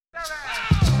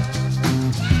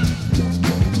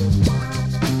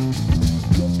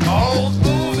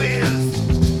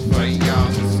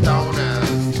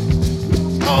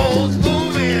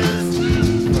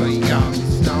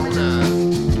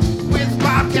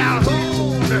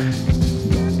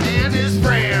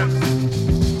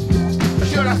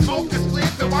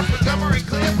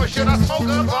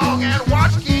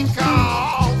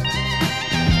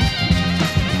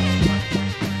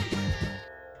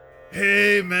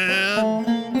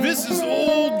man. This is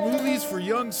Old Movies for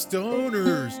Young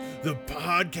Stoners, the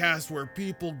podcast where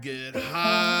people get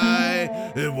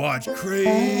high and watch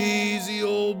crazy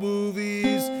old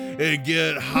movies and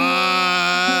get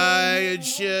high and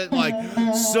shit. Like,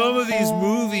 some of these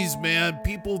movies, man,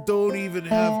 people don't even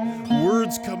have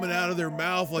words coming out of their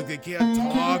mouth. Like, they can't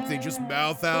talk. They just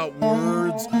mouth out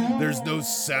words. There's no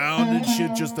sound and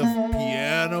shit, just a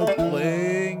piano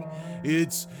playing.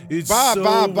 It's Bob, so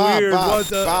Bob, weird.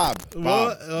 Bob.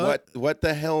 What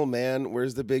the hell, man?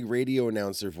 Where's the big radio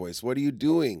announcer voice? What are you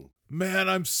doing? Man,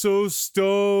 I'm so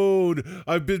stoned.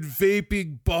 I've been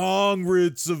vaping bong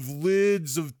rits of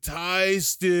lids of Thai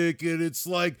stick, and it's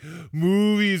like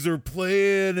movies are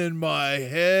playing in my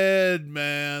head,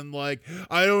 man. Like,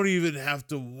 I don't even have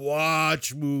to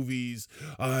watch movies.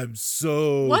 I'm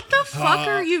so What the fuck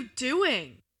are you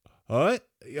doing? What?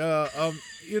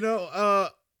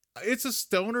 It's a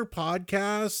stoner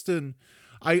podcast, and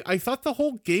I thought the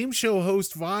whole game show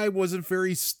host vibe wasn't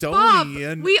very stony. Bob,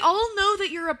 and we all know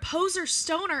that you're a poser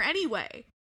stoner anyway.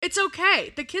 It's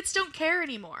okay. The kids don't care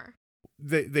anymore.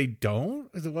 They don't?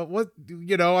 What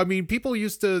I mean, people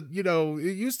used to,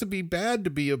 it used to be bad to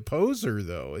be a poser,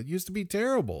 though. It used to be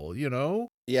terrible,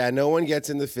 Yeah, no one gets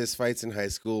into fistfights in high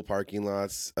school parking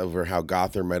lots over how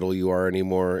goth or metal you are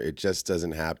anymore. It just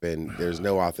doesn't happen. There's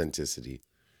no authenticity.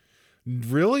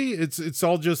 Really? It's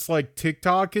all just like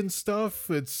TikTok and stuff?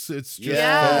 It's just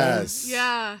Yes.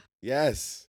 Yeah.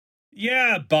 Yes.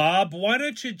 Yeah, Bob, why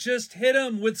don't you just hit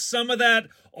him with some of that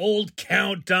old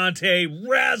Count Dante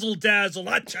razzle-dazzle,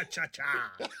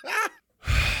 ah-cha-cha-cha.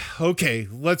 Okay,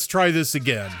 let's try this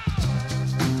again.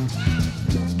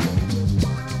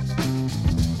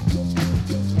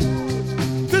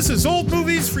 This is Old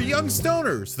Movies for Young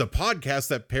Stoners, the podcast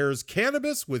that pairs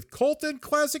cannabis with cult and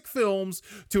classic films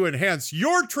to enhance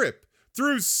your trip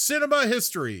through cinema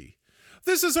history.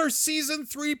 This is our season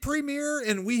 3 premiere,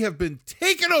 and we have been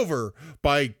taken over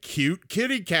by cute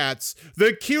kitty cats,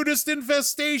 the cutest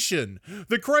infestation.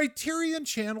 The Criterion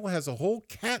Channel has a whole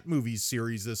cat movie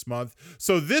series this month,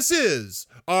 so this is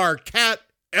our cat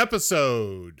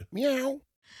episode. Meow.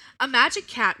 A magic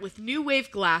cat with new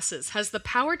wave glasses has the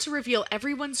power to reveal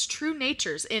everyone's true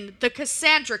natures in The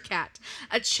Cassandra Cat,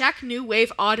 a Czech new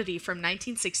wave oddity from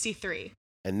 1963.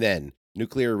 And then,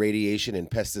 nuclear radiation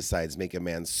and pesticides make a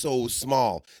man so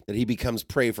small that he becomes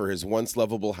prey for his once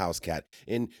lovable house cat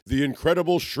in The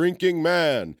Incredible Shrinking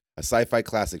Man, a sci-fi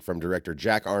classic from director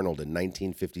Jack Arnold in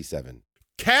 1957.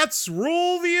 Cats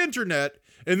rule the internet,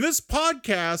 and this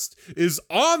podcast is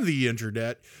on the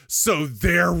internet, so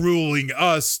they're ruling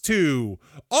us too.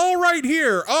 All right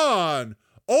here on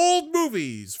Old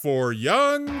Movies for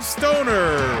Young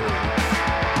Stoners. 1,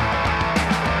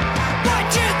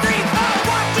 2, 3, 4,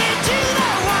 walked into the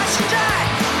wash and dry.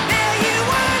 There you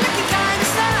were looking kind of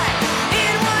sly.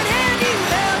 In one hand you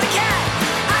held a cat.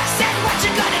 I said, what you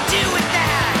gonna do with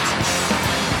that?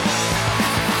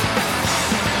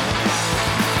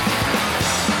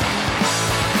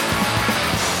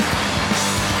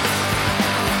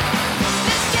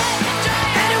 Let's get the dry.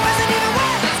 And it wasn't even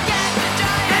wet. Let's get the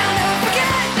dry. I'll never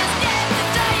forget. Let's get the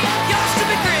dry. Your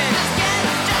stupid grin. Let's get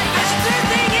the dry. I should throw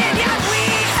thing in. Yeah, we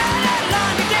had a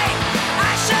longer day.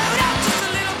 I showed up just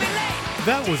a little bit late.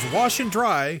 That was Wash and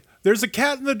Dry, There's a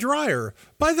Cat in the Dryer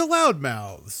by the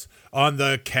Loudmouths on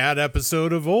the cat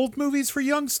episode of Old Movies for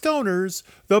Young Stoners,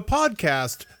 the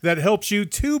podcast that helps you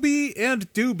Tubi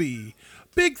and Doobie.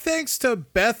 Big thanks to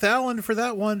Beth Allen for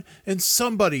that one, and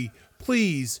somebody,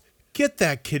 please, get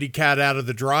that kitty cat out of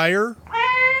the dryer.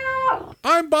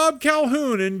 I'm Bob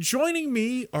Calhoun, and joining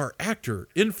me are actor,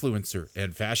 influencer,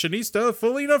 and fashionista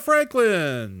Felina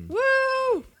Franklin.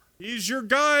 Woo! He's your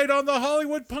guide on the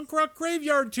Hollywood punk rock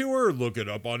graveyard tour. Look it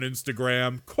up on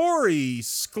Instagram. Corey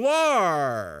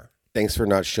Sklar. Thanks for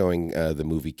not showing the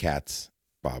movie Cats,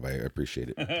 Bob. I appreciate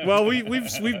it. Well,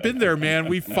 we've been there, man.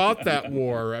 We fought that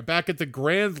war back at the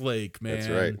Grand Lake,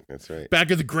 man. That's right. Back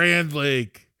at the Grand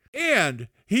Lake. And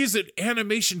he's an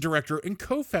animation director and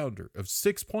co-founder of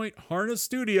 6 Point Harness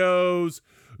Studios,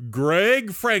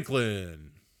 Greg Franklin.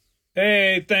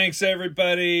 Hey, thanks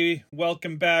everybody.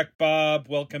 Welcome back, Bob.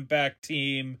 Welcome back,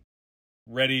 team.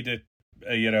 Ready to,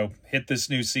 hit this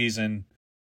new season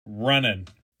running.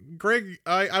 Greg,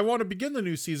 I want to begin the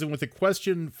new season with a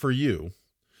question for you.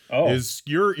 Oh,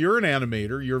 You're an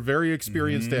animator. You're a very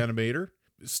experienced animator.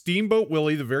 Steamboat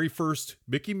Willie, the very first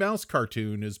Mickey Mouse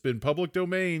cartoon, has been public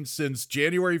domain since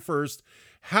January 1st.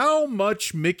 How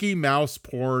much Mickey Mouse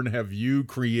porn have you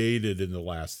created in the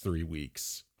last 3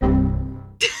 weeks?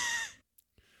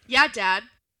 Yeah, Dad.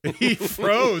 He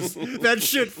froze. That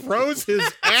shit froze his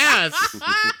ass.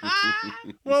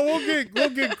 Well, we'll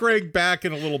get Greg back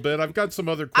in a little bit. I've got some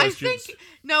other questions.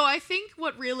 I think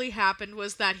what really happened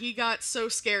was that he got so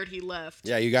scared he left.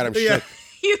 Yeah, you got him Yeah. shook.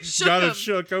 You shook Got him. it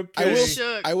shook. Okay.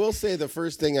 Shook. I will say the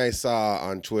first thing I saw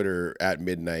on Twitter at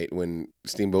midnight when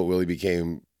Steamboat Willie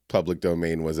became public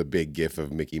domain was a big gif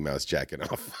of Mickey Mouse jacking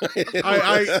off.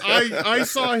 I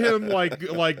saw him like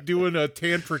doing a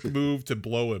tantric move to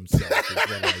blow himself. Is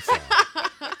what I saw.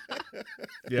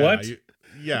 Yeah, What?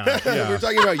 Yeah. We're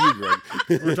talking about you,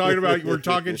 Greg. We're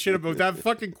talking shit about that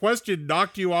fucking question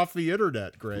knocked you off the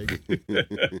internet, Greg.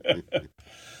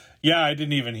 Yeah, I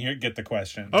didn't even get the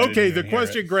question. Okay, the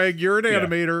question, Greg, you're an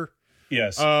animator.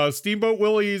 Yes. Steamboat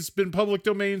Willie's been public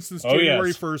domain since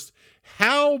January 1st.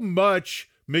 How much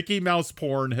Mickey Mouse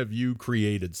porn have you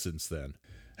created since then?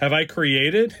 Have I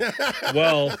created?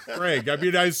 Well, Greg, I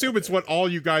mean, I assume it's what all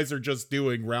you guys are just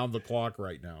doing round the clock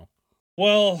right now.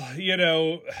 well,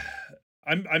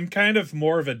 I'm kind of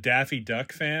more of a Daffy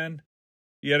Duck fan.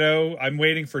 I'm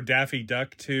waiting for Daffy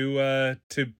Duck to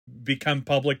become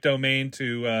public domain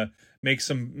to make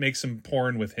some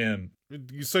porn with him.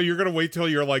 So you're going to wait till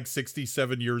you're like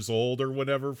 67 years old or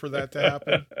whatever for that to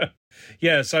happen?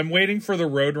 Yes, I'm waiting for the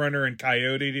Roadrunner and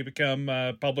Coyote to become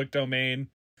public domain.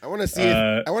 I want to see.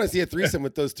 I want to see a threesome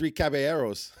with those three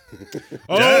caballeros.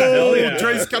 Oh, yeah.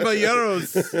 Tres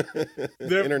Caballeros.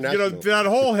 International. That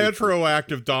whole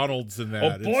heteroactive Donald's in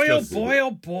that. Oh boy, oh boy,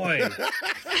 oh boy.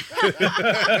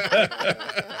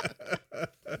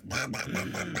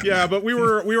 Yeah, but we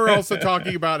were also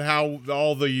talking about how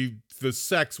all the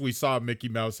sex we saw Mickey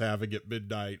Mouse having at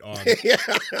midnight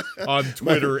on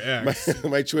Twitter X.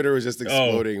 My Twitter was just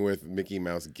exploding with Mickey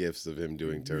Mouse gifs of him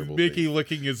doing terrible Mickey things.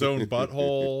 licking his own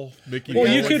butthole. Mickey. Well,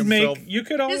 you killing could himself.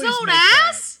 always His own make that.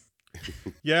 ass?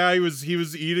 Yeah, he was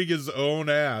eating his own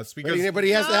ass because But he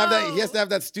has to have that. He has to have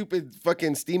that stupid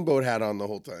fucking steamboat hat on the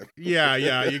whole time. yeah,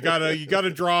 you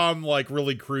gotta draw him like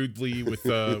really crudely with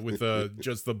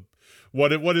just the. What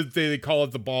did they call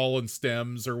it? The ball and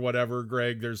stems or whatever,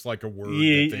 Greg? There's like a word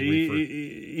that they refer.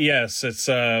 Yes, it's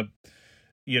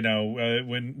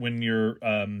when you're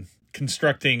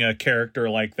constructing a character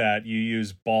like that, you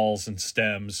use balls and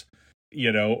stems,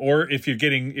 or if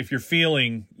you're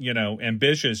feeling,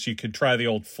 ambitious, you could try the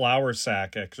old flour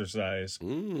sack exercise. I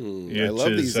love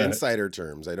these insider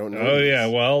terms. I don't know. Oh these. yeah,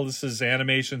 well, this is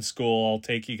animation school. I'll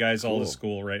take you guys all to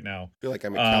school right now. I feel like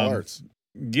I'm at Cal Arts.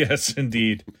 Yes,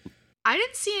 indeed. I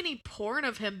didn't see any porn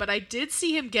of him, but I did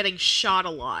see him getting shot a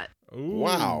lot. Ooh,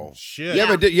 Wow. shit!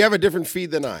 You have a different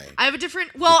feed than I. I have a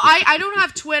different. Well, I don't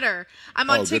have Twitter. I'm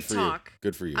on Good for you. TikTok.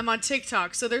 Good for you. I'm on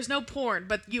TikTok, so there's no porn,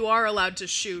 but you are allowed to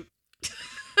shoot.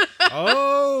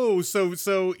 Oh,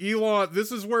 so Elon,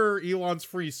 this is where Elon's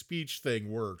free speech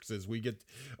thing works. Is we get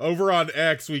over on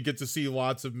X, we get to see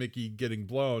lots of Mickey getting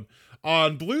blown.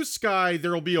 On Blue Sky,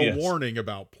 there'll be a warning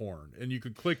about porn, and you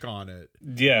can click on it.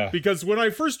 Yeah. Because when I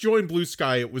first joined Blue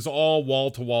Sky, it was all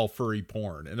wall-to-wall furry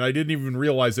porn, and I didn't even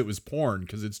realize it was porn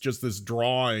because it's just this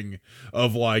drawing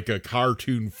of like a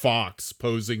cartoon fox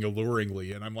posing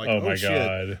alluringly, and I'm like, oh my shit,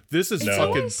 God. this is It's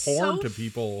fucking always porn so to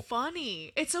people.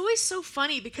 Funny. It's always so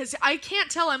funny because I can't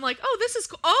tell. I'm like, oh, this is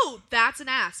cool. Oh, that's an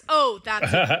ass. Oh,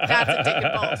 that's a dick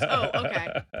and balls. Oh,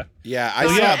 okay. Yeah,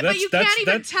 But you can't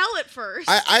even tell at first.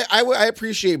 I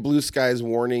appreciate Blue Sky's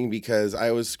warning because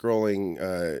I was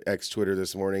scrolling X Twitter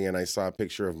this morning and I saw a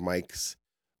picture of Mike's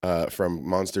from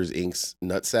Monsters Inc.'s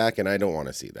nutsack, and I don't want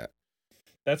to see that.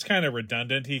 That's kind of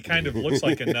redundant. He kind of looks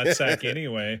like a nutsack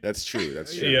anyway. That's true.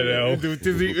 That's true.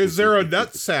 Is there a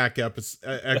nutsack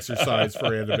exercise for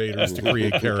animators to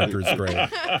create characters, Greg?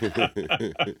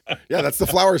 Yeah, that's the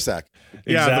flour sack.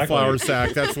 Yeah, Exactly. the flour sack.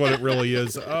 That's what it really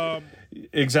is.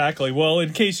 Exactly. Well,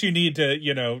 in case you need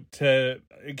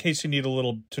in case you need a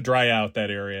little to dry out that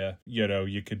area,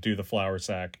 you could do the flour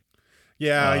sack.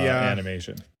 Yeah,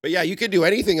 animation. But yeah, you could do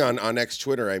anything on X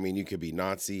Twitter. I mean, you could be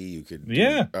Nazi, you could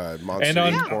do, monster and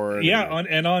on porn. Yeah,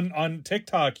 on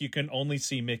TikTok you can only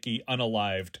see Mickey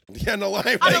unalived. Yeah,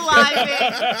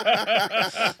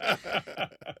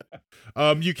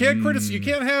 you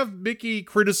can't have Mickey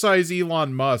criticize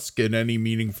Elon Musk in any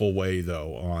meaningful way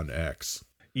though on X.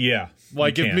 Yeah.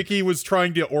 Like if Mickey was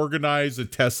trying to organize a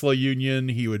Tesla union,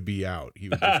 he would be out. He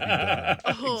would just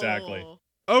be done. Exactly.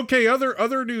 Okay,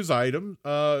 other news item.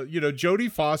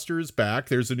 Jodie Foster is back.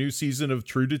 There's a new season of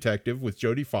True Detective with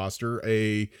Jodie Foster.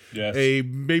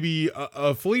 Maybe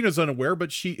Felina's unaware,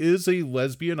 but she is a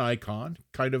lesbian icon,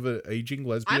 kind of an aging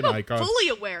lesbian icon. I'm fully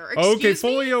aware.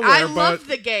 Fully aware. I love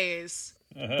the gays.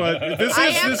 But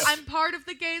I'm part of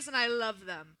the gays and I love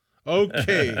them.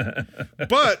 Okay.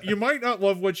 But you might not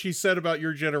love what she said about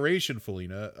your generation,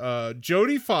 Felina.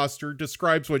 Jodie Foster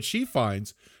describes what she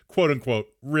finds, quote unquote,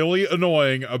 really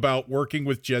annoying about working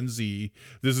with Gen Z.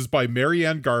 This is by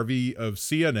Marianne Garvey of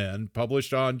CNN,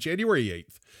 published on January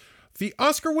 8th. The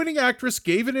Oscar-winning actress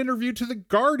gave an interview to The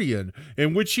Guardian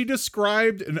in which she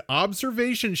described an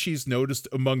observation she's noticed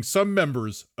among some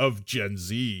members of Gen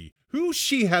Z, who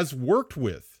she has worked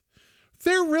with.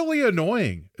 They're really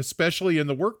annoying, especially in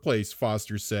the workplace,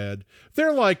 Foster said.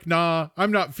 They're like, nah,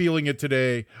 I'm not feeling it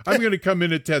today. I'm going to come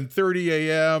in at 10:30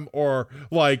 a.m. or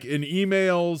like in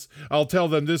emails, I'll tell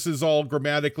them this is all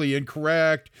grammatically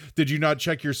incorrect. Did you not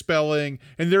check your spelling?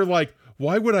 And they're like,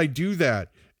 why would I do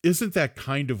that? Isn't that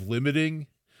kind of limiting?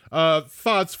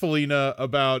 Thoughts, Felina,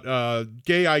 about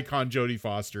gay icon Jodie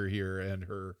Foster here and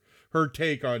her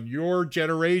take on your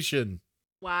generation?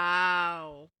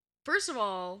 Wow. First of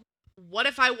all, what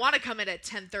if I want to come in at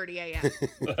 10:30 a.m.?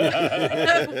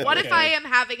 What if I am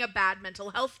having a bad mental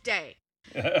health day?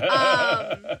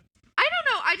 I don't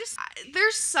know.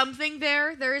 There's something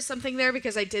there. There is something there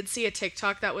because I did see a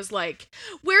TikTok that was like,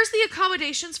 where's the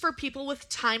accommodations for people with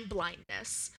time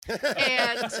blindness?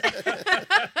 And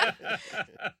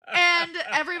and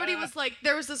everybody was like,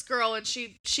 there was this girl and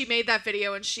she made that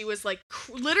video and she was like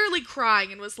literally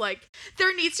crying and was like,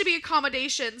 there needs to be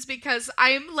accommodations because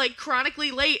I'm like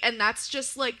chronically late and that's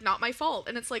just like not my fault.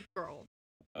 And it's like, girl.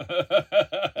 I'm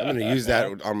going to use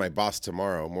that on my boss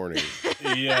tomorrow morning.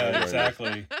 Yeah,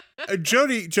 exactly.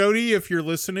 Jody, if you're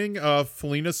listening,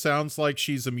 Felina sounds like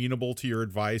she's amenable to your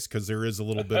advice because there is a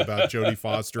little bit about Jodie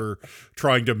Foster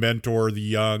trying to mentor the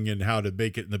young and how to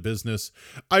make it in the business.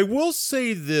 I will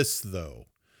say this, though,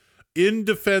 in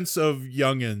defense of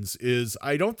youngins, is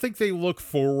I don't think they look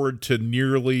forward to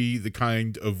nearly the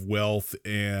kind of wealth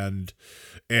and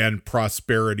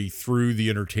prosperity through the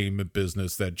entertainment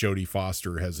business that Jodie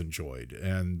Foster has enjoyed.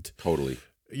 And Totally.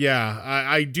 yeah,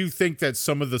 I do think that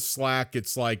some of the slack,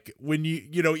 it's like when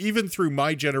you know, even through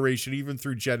my generation, even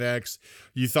through Gen X,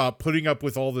 you thought putting up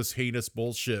with all this heinous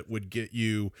bullshit would get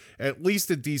you at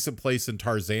least a decent place in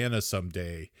Tarzana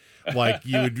someday. Like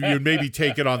you would maybe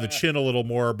take it on the chin a little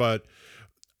more, but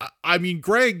I mean,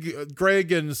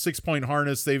 Greg and 6 Point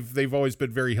Harness, they've always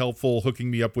been very helpful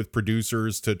hooking me up with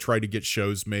producers to try to get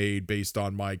shows made based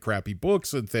on my crappy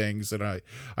books and things. And I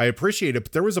appreciate it.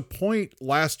 But there was a point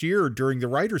last year during the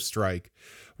writer's strike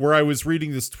where I was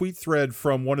reading this tweet thread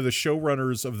from one of the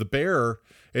showrunners of The Bear,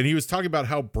 and he was talking about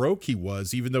how broke he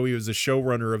was, even though he was a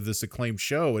showrunner of this acclaimed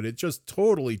show. And it just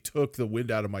totally took the wind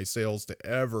out of my sails to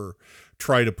ever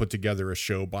try to put together a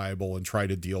show Bible and try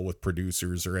to deal with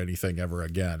producers or anything ever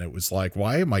again. It was like,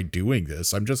 why am I doing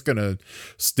this? I'm just going to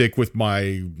stick with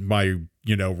my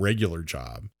regular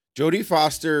job. Jodie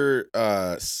Foster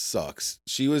sucks.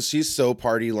 She's so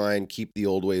party line, keep the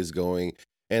old ways going.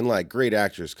 And like, great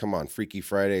actress. Come on, Freaky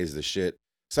Friday is the shit.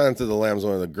 Silence of the Lambs,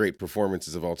 one of the great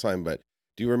performances of all time. But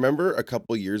do you remember a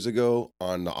couple years ago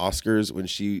on the Oscars when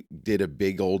she did a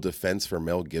big old defense for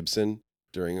Mel Gibson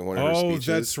during one of her speeches?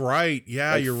 Oh, that's right.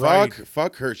 Yeah, like, you're right.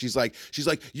 Fuck her. She's like,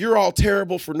 you're all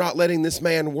terrible for not letting this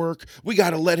man work. We got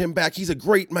to let him back. He's a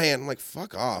great man. I'm like,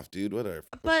 fuck off, dude. Whatever.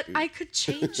 But dude. I could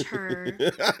change her.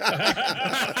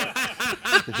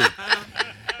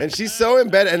 And she's so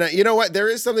embedded. And you know what? There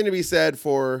is something to be said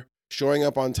for showing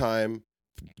up on time,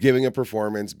 giving a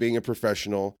performance, being a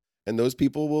professional. And those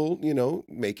people will,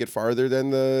 make it farther than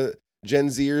the Gen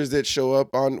Zers that show up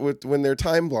when they're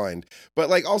time blind. But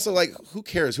like, also like, who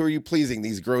cares? Who are you pleasing?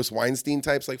 These gross Weinstein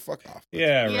types? Like, fuck off.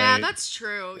 Yeah, right. Yeah, that's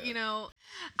true. Yeah.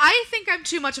 I think I'm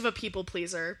too much of a people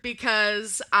pleaser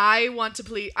because I want to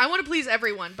please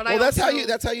everyone. But that's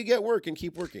how you get work and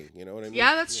keep working. You know what I mean?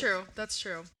 Yeah, that's true. That's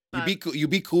true. You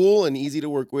be cool and easy to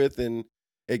work with, and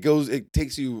it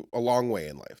takes you a long way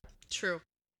in life. True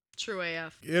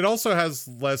AF. It also has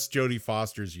less Jodie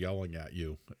Foster's yelling at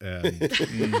you, and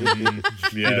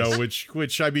Yes.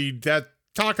 which I mean, that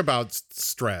talk about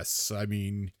stress. I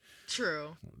mean,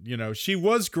 true. She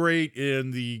was great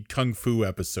in the Kung Fu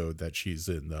episode that she's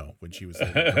in, though, when she was in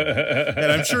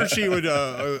and I'm sure she would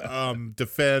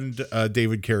defend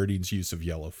David Carradine's use of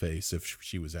yellow face if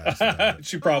she was asked about it.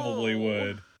 She probably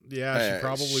would. Yeah, she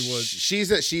probably would.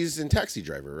 She's in Taxi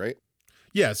Driver, right?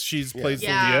 Yes, she's plays the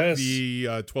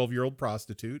 12-year-old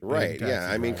prostitute. Right. Yeah.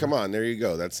 I mean, come on. There you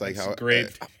go. That's like how great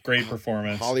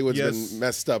performance. Hollywood's been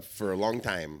messed up for a long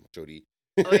time, Jodie.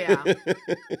 Oh yeah.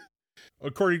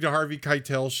 According to Harvey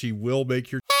Keitel, she will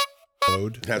make your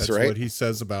load. That's right. What he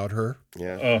says about her.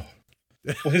 Yeah. Oh.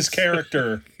 Well, his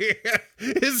character.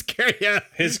 His character.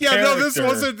 No,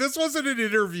 this wasn't an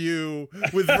interview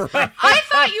with Verizon. I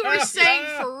thought you were saying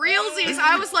for realsies.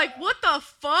 I was like, what the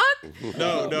fuck?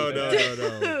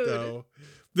 No.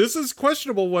 This is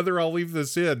questionable whether I'll leave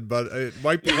this in, but it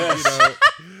might be,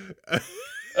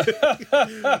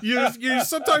 you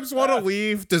sometimes want to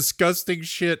leave disgusting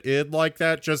shit in like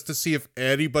that just to see if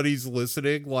anybody's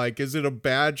listening. Like, is it a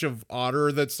badge of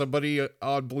honor that somebody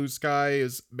on Blue Sky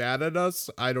is mad at us?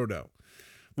 I don't know.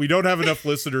 We don't have enough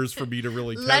listeners for me to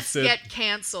really test it. Let's get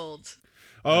canceled.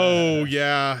 Oh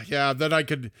yeah. Then I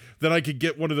could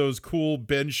get one of those cool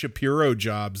Ben Shapiro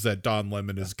jobs that Don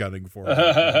Lemon is gunning for.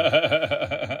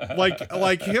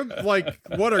 like him. Like,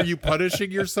 what are you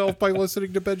punishing yourself by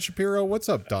listening to Ben Shapiro? What's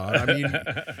up, Don? I mean,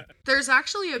 there's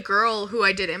actually a girl who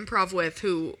I did improv with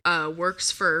who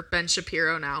works for Ben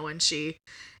Shapiro now, and she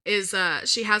has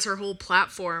her whole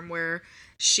platform where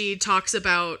she talks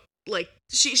about, like,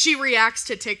 she reacts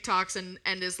to TikToks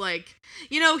and is like,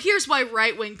 here's why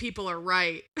right-wing people are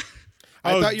right.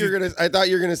 I thought you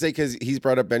were gonna say, because he's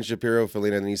brought up Ben Shapiro,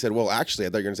 Felina, and you said, well, actually, I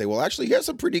thought you were gonna say, well, actually, he has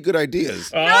some pretty good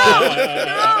ideas. No.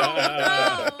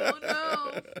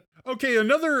 Okay,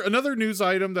 another news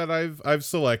item that I've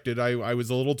selected. I was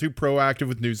a little too proactive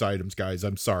with news items, guys.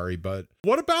 I'm sorry, but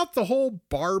what about the whole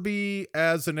Barbie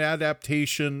as an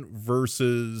adaptation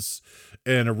versus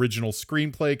an original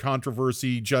screenplay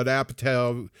controversy? Judd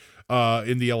Apatow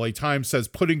in the LA Times says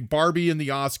putting Barbie in the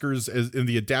Oscars as in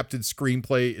the adapted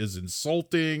screenplay is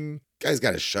insulting. Guy's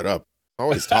got to shut up.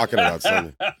 Always talking about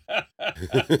something.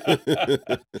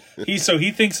 He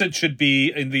thinks it should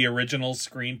be in the original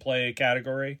screenplay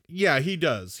category. Yeah, he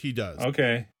does.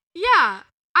 Okay. Yeah,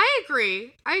 I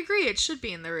agree. It should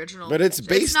be in the original. But it's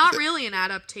based. It's not really an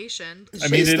adaptation. I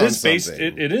mean, it is based.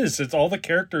 Something. It is. It's all the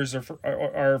characters are from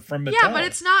Mattel. Yeah, but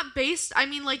it's not based. I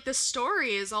mean, like, the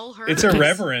story is all her. It's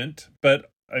irreverent,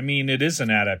 but I mean, it is an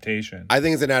adaptation. I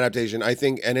think it's an adaptation. I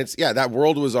think, and it's that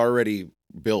world was already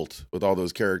built with all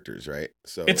those characters, right?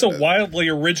 So it's a wildly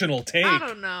original take. I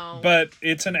don't know, but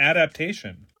it's an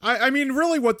adaptation. I mean,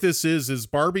 really what this is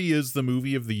Barbie is the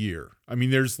movie of the year. I mean,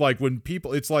 there's like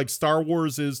it's like Star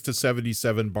Wars is to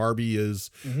 77, Barbie is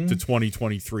to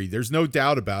 2023. There's no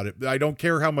doubt about it. I don't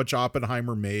care how much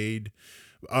Oppenheimer made.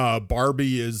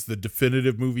 Barbie is the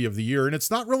definitive movie of the year, and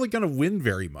it's not really going to win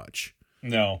very much.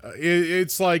 No.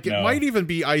 It's like, it might even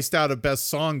be iced out of best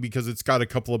song because it's got a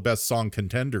couple of best song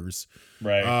contenders.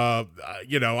 Right. I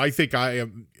think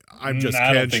I'm just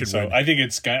I don't think so. I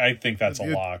think that's a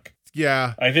lock.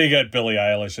 Yeah. I think that Billie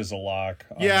Eilish is a lock.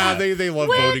 Yeah, they love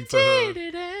voting for her. When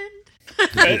did it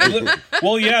end?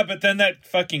 Well, yeah, but then that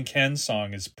fucking Ken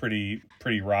song is pretty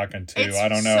rockin' too. It's I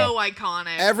don't know. so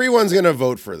iconic. Everyone's gonna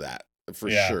vote for that for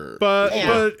sure.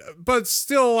 But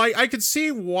still, I could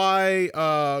see why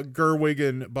Gerwig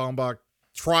and Baumbach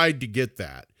tried to get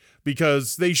that,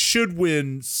 because they should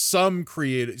win some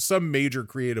major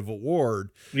creative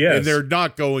award. Yes. And they're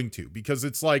not going to, because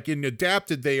it's like in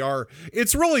adapted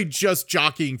it's really just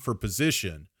jockeying for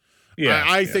position. Yeah,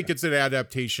 I think it's an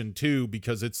adaptation too,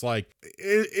 because it's like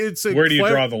it's a where do you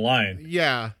draw the line?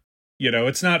 Yeah.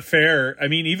 It's not fair. I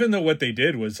mean, even though what they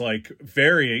did was like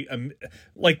very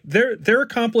like their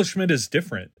accomplishment is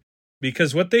different,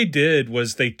 because what they did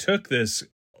was they took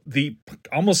the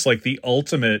almost like the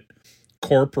ultimate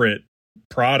corporate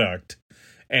product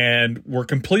and were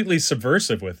completely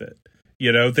subversive with it.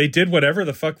 They did whatever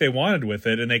the fuck they wanted with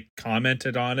it, and they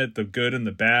commented on it, the good and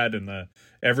the bad and the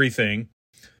everything.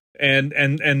 And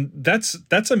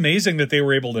that's amazing that they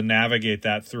were able to navigate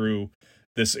that through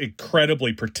this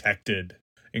incredibly protected,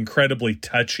 incredibly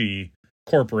touchy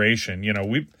corporation.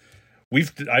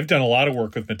 I've done a lot of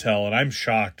work with Mattel, and I'm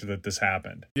shocked that this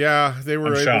happened. Yeah, they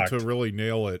were able shocked to really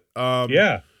nail it.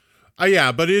 Yeah,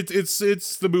 but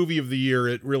it's the movie of the year.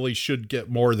 It really should get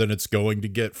more than it's going to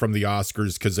get from the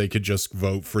Oscars, because they could just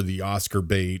vote for the Oscar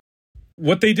bait.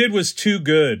 What they did was too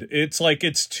good. It's like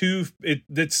it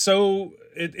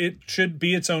should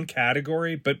be its own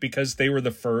category, but because they were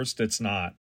the first, it's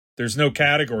not. There's no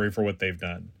category for what they've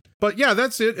done. But yeah,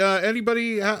 that's it.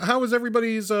 Anybody? How was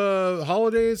everybody's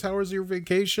holidays? How was your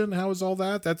vacation? How was all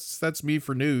that? That's me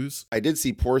for news. I did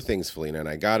see Poor Things, Felina, and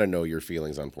I gotta know your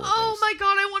feelings on Poor Things. Oh my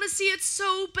god, I want to see it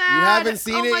so bad. You haven't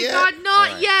seen it yet? Oh my god,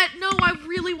 not yet. No, I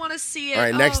really want to see it. All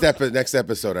right, next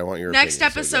episode, I want your next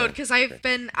opinion, episode, because I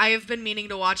have been meaning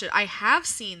to watch it. I have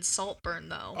seen Saltburn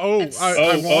though.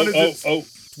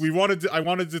 I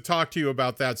wanted to talk to you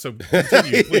about that, so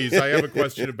continue, please. I have a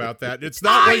question about that. It's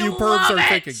not what you pervs are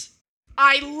thinking.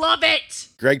 I love it.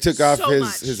 Greg took off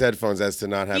his headphones as to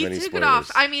not have any spoilers. He took it off.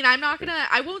 I mean,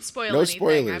 I won't spoil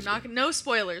anything. No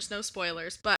spoilers.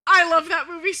 But I love that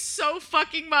movie so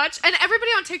fucking much. And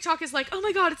everybody on TikTok is like, oh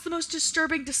my god, it's the most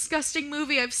disturbing, disgusting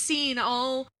movie I've seen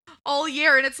all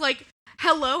year. And it's like,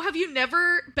 hello, have you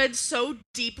never been so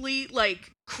deeply,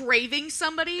 like, craving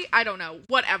somebody? I don't know,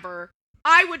 whatever.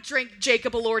 I would drink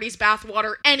Jacob Elordi's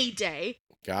bathwater any day.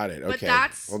 Got it. But Okay.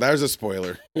 that's- Well, there's a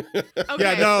spoiler.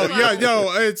 Okay,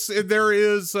 There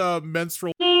is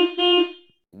menstrual.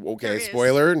 Okay, There is.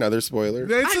 spoiler. Another spoiler.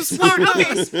 It's I'm a sorry, spoiler.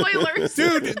 okay, spoilers.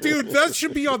 Dude, that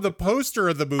should be on the poster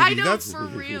of the movie. I know, That's for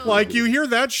real. like, you hear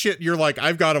that shit and you're like,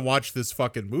 I've got to watch this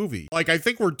fucking movie. Like, I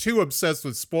think we're too obsessed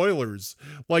with spoilers.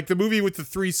 Like the movie with the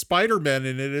 3 Spider-Men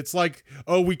in it, it's like,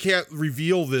 oh, we can't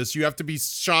reveal this. You have to be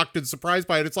shocked and surprised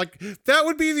by it. It's like, that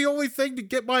would be the only thing to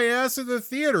get my ass in the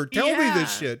theater. Tell me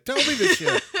this shit. Tell me this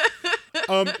shit.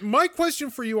 My question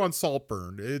for you on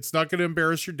Saltburn, it's not going to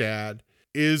embarrass your dad,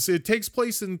 is it takes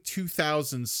place in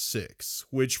 2006,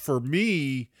 which for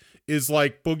me is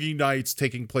like Boogie Nights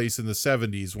taking place in the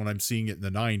 70s when I'm seeing it in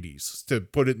the 90s, to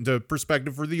put it into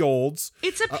perspective for the olds.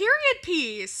 It's a period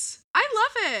piece. I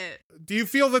love it. Do you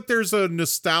feel that there's a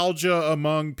nostalgia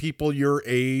among people your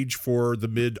age for the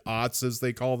mid-aughts, as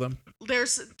they call them?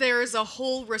 There's a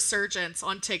whole resurgence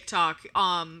on TikTok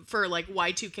for like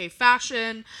Y2K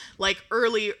fashion, like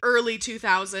early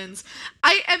 2000s.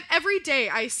 I am every day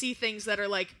I see things that are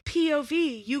like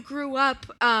POV, you grew up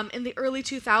in the early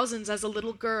 2000s as a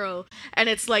little girl, and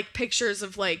it's like pictures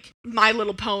of like My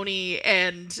Little Pony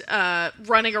and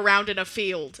running around in a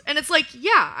field. And it's like,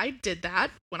 yeah, I did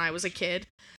that when I was a kid.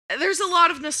 There's a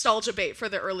lot of nostalgia bait for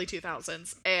the early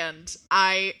 2000s, and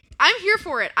I'm here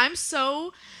for it. I'm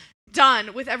so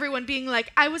done with everyone being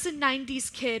like, I was a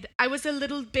 90s kid. I was a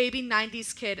little baby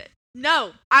 90s kid.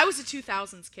 No, I was a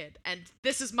 2000s kid, and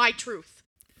this is my truth.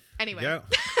 Anyway. Yeah.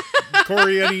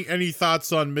 Corey, any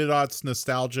thoughts on mid-aughts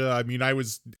nostalgia? I mean, How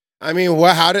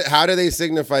do they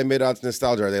signify mid-aughts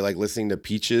nostalgia? Are they like listening to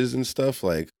Peaches and stuff?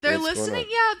 Like They're what's going listening.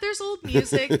 on? Yeah, there's old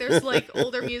music. There's like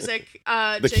older music.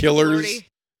 The Jacob Killers. Elordi.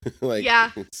 Like,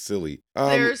 Yeah. it's silly.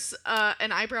 There's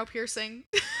an eyebrow piercing.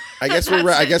 I guess That's we're it.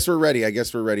 ready. I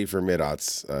guess we're ready for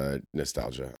mid-aughts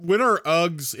nostalgia. when are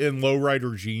Uggs and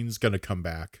lowrider jeans going to come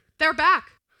back? They're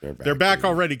back. They're back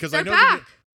already, because I They're know that- back.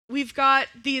 We've got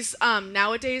these,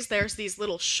 nowadays there's these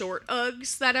little short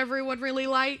Uggs that everyone really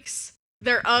likes.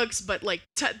 They're Uggs, but like,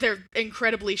 they're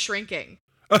incredibly shrinking.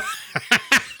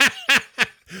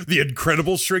 The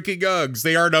incredible shrinking Uggs.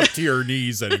 They aren't up to your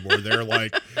knees anymore. They're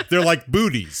like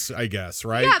booties, I guess,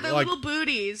 right? Yeah, they're like, little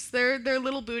booties. They're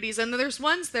little booties. And there's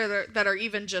ones there that are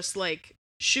even just like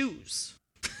shoes.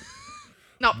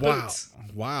 Not wow. boots.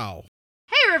 Wow.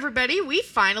 Hey everybody, we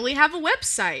finally have a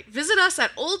website. Visit us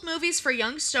at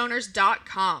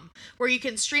oldmoviesforyoungstoners.com, where you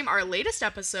can stream our latest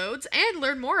episodes and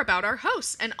learn more about our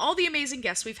hosts and all the amazing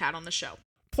guests we've had on the show.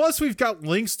 Plus, we've got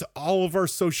links to all of our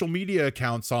social media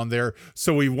accounts on there,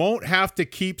 so we won't have to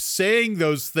keep saying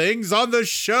those things on the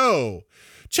show.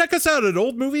 Check us out at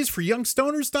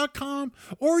oldmoviesforyoungstoners.com,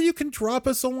 or you can drop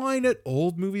us a line at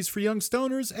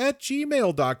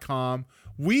oldmoviesforyoungstoners@gmail.com.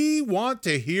 We want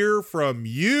to hear from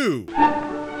you.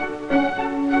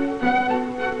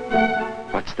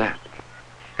 What's that?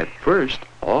 At first,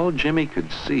 all Jimmy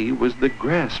could see was the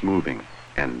grass moving,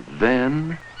 and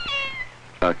then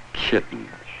a kitten.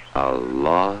 A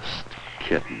lost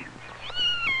kitten.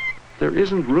 There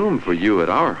isn't room for you at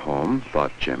our home,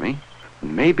 thought Jimmy.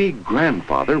 Maybe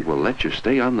Grandfather will let you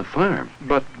stay on the farm.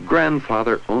 But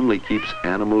Grandfather only keeps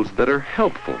animals that are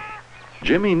helpful.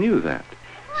 Jimmy knew that.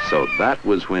 So that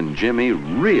was when Jimmy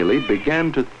really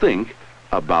began to think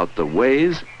about the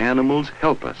ways animals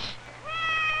help us.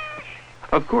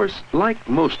 Of course, like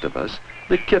most of us,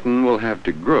 the kitten will have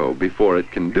to grow before it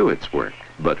can do its work.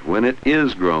 But when it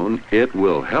is grown, it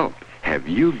will help. Have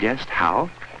you guessed how?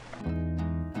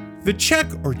 The Czech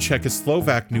or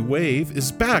Czechoslovak New Wave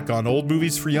is back on Old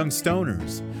Movies for Young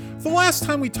Stoners. The last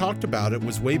time we talked about it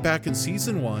was way back in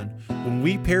season 1, when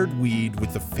we paired weed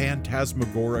with the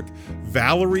phantasmagoric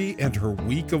Valerie and her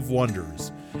Week of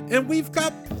Wonders. And we've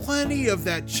got plenty of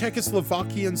that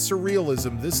Czechoslovakian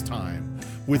surrealism this time,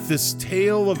 with this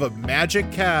tale of a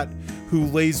magic cat who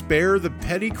lays bare the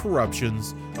petty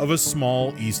corruptions of a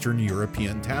small Eastern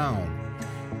European town.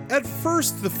 At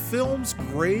first, the film's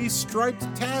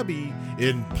gray-striped tabby,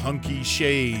 in punky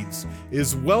shades,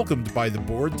 is welcomed by the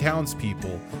bored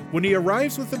townspeople when he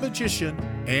arrives with a magician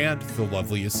and the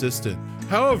lovely assistant.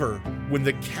 However, when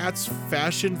the cat's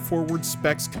fashion-forward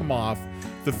specs come off,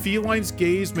 the feline's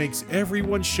gaze makes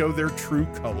everyone show their true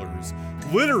colors.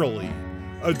 Literally,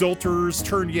 adulterers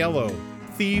turn yellow,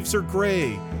 thieves are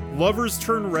gray, lovers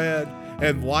turn red,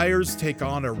 and liars take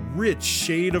on a rich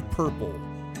shade of purple.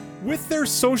 With their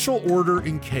social order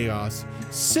in chaos,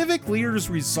 civic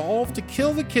leaders resolve to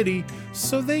kill the kitty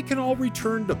so they can all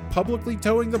return to publicly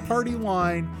towing the party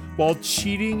line while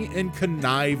cheating and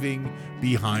conniving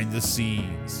behind the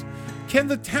scenes. Can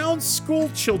the town's school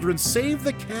children save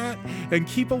the cat and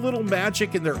keep a little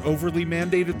magic in their overly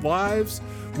mandated lives?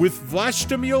 With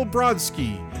Vlastimil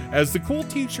Brodsky as the cool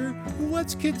teacher who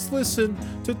lets kids listen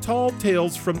to tall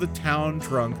tales from the town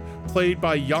drunk, played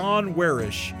by Jan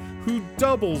Werish, who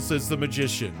doubles as the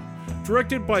magician.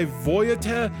 Directed by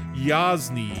Vojta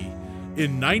Jasny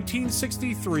in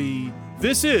 1963,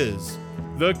 this is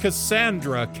The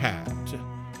Cassandra Cat.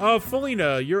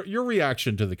 Felina, your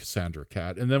reaction to The Cassandra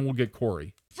Cat, and then we'll get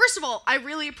Corey. First of all, I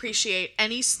really appreciate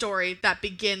any story that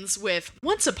begins with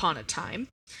 "Once upon a time."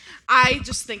 I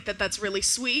just think that that's really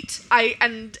sweet.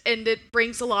 And it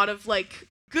brings a lot of like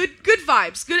good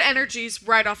vibes, good energies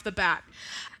right off the bat.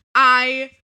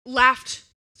 I laughed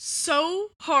so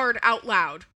hard out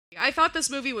loud. I thought this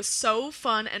movie was so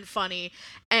fun and funny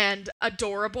and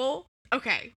adorable.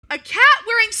 Okay, a cat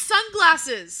wearing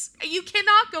sunglasses. You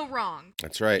cannot go wrong.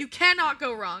 That's right. You cannot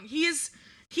go wrong. He is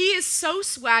so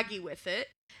swaggy with it.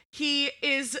 He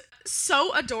is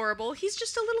so adorable. He's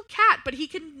just a little cat, but he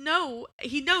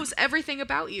knows everything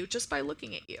about you just by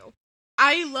looking at you.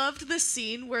 I loved the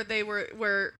scene where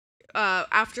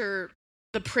after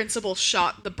the principal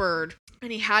shot the bird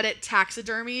and he had it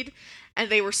taxidermied and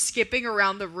they were skipping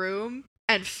around the room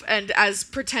and as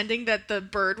pretending that the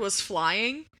bird was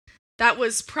flying. That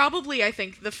was probably, I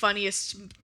think, the funniest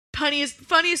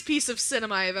piece of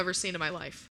cinema I've ever seen in my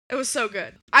life. It was so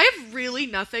good. I have really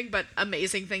nothing but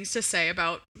amazing things to say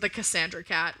about the Cassandra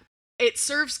Cat. It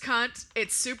serves cunt.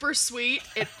 It's super sweet.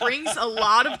 It brings a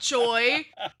lot of joy.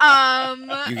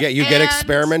 You get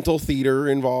experimental theater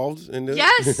involved in this.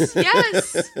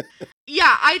 Yes.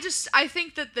 Yeah, I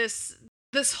think that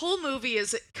this whole movie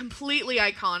is completely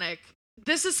iconic.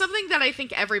 This is something that I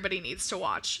think everybody needs to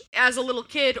watch, as a little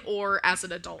kid or as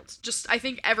an adult. I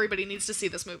think everybody needs to see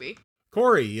this movie.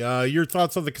 Corey, your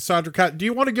thoughts on the Cassandra Cat? Do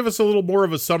you want to give us a little more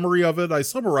of a summary of it? I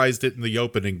summarized it in the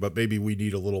opening, but maybe we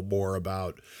need a little more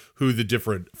about who the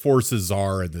different forces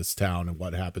are in this town and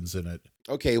what happens in it.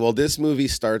 Okay, well, this movie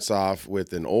starts off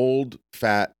with an old,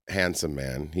 fat, handsome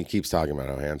man. He keeps talking about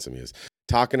how handsome he is.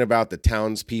 Talking about the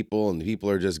townspeople, and the people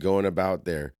are just going about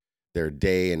their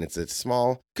day, and it's a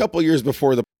small couple years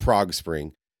before the Prague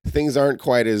Spring. Things aren't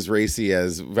quite as racy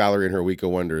as Valerie and her Week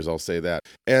of Wonders, I'll say that.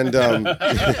 And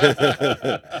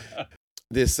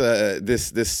this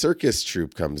circus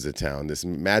troupe comes to town, this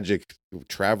magic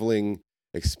traveling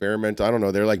experimental, I don't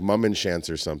know, they're like Mummenschanz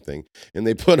or something, and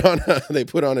they put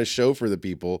on a show for the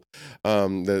people,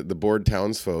 the bored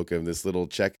townsfolk of this little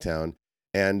Czech town,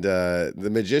 and the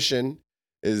magician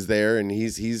is there, and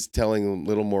he's telling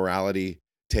little morality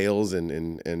tales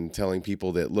and telling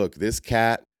people that, look, this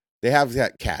cat, they have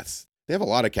cats. They have a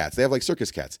lot of cats. They have like circus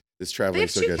cats. This traveling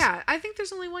circus. They have 2 cats. I think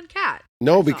there's only 1 cat.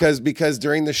 No, because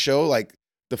during the show, like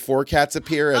the 4 cats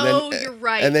appear, and you're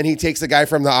right. And then he takes a guy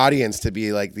from the audience to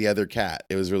be like the other cat.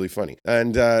 It was really funny.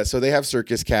 And so they have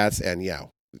circus cats, and yeah,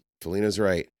 Felina's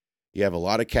right. You have a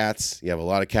lot of cats. You have a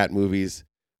lot of cat movies.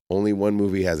 Only one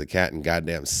movie has a cat in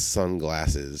goddamn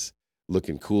sunglasses,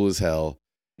 looking cool as hell.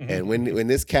 And when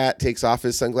this cat takes off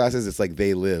his sunglasses, it's like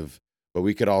they live, but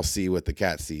we could all see what the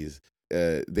cat sees.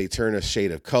 They turn a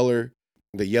shade of color.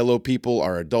 The yellow people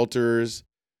are adulterers.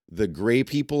 The gray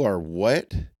people are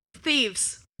what?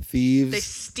 Thieves. Thieves. They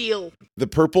steal. The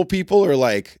purple people are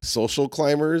like social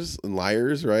climbers and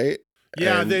liars, right?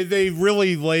 Yeah, and they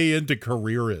really lay into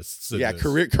careerists. Yeah,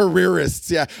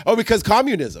 careerists. Yeah. Oh, because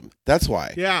communism. That's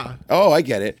why. Yeah. Oh, I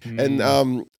get it.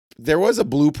 And there was a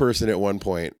blue person at one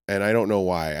point, and I don't know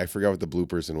why. I forgot what the blue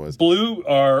person was. Blue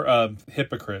are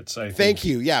hypocrites, I think. Thank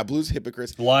you. Yeah, blue's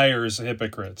hypocrites. Liars,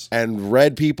 hypocrites. And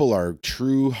red people are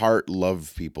true heart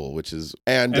love people, which is...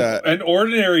 And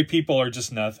ordinary people are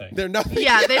just nothing. They're nothing.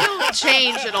 Yeah, they don't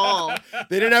change at all.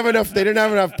 They didn't have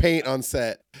enough paint on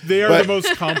set. They are the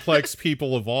most complex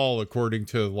people of all, according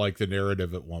to like the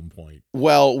narrative at one point.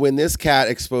 Well, when this cat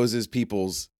exposes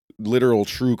people's literal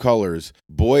true colors,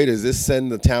 boy, does this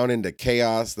send the town into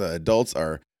chaos. The adults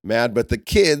are mad, but the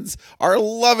kids are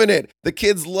loving it. The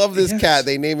kids love this cat.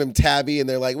 They name him Tabby, and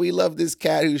they're like, we love this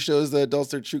cat who shows the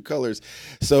adults their true colors.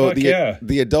 So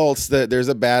the adults, there's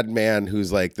a bad man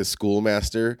who's like the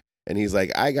schoolmaster, and he's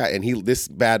like, this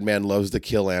bad man loves to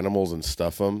kill animals and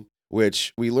stuff them,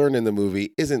 which we learn in the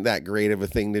movie isn't that great of a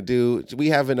thing to do. We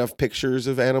have enough pictures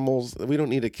of animals. We don't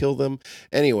need to kill them.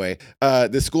 Anyway,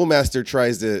 the schoolmaster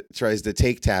tries to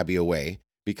take Tabby away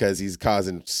because he's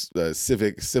causing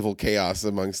civil chaos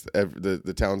amongst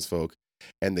the townsfolk.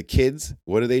 And the kids,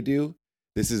 what do?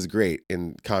 This is great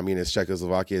in communist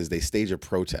Czechoslovakia, is they stage a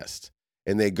protest.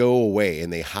 And they go away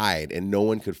and they hide, and no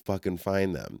one could fucking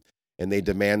find them. and they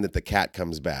demand that the cat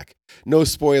comes back. No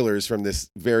spoilers from this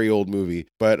very old movie,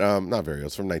 but not very old,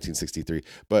 it's from 1963.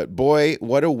 But boy,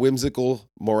 what a whimsical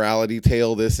morality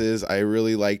tale this is. I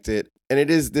really liked it. And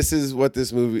this is what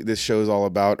this show is all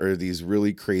about, are these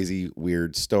really crazy,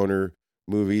 weird stoner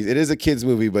movies. It is a kids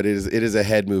movie, but it is a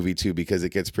head movie too, because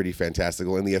it gets pretty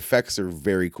fantastical and the effects are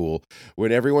very cool.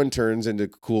 When everyone turns into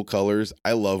cool colors,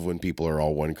 I love when people are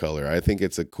all one color. I think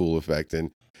it's a cool effect.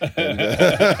 And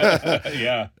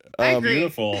Yeah,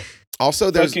 beautiful.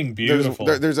 Also, Fucking beautiful.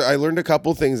 I learned a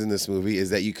couple things in this movie is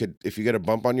that you could, if you get a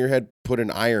bump on your head, put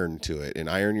an iron to it and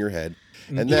iron your head.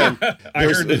 And then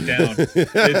ironed it down.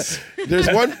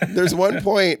 There's one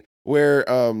point where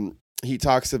he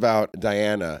talks about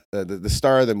Diana. The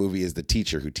star of the movie is the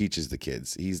teacher who teaches the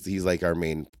kids. He's like our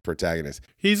main protagonist.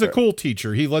 He's a cool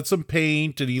teacher. He lets them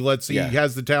paint, and he has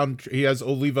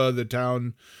Oliva, the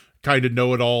town kind of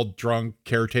know-it-all drunk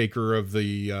caretaker of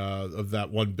that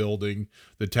one building,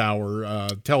 the tower,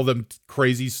 tell them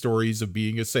crazy stories of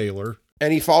being a sailor.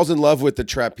 And he falls in love with the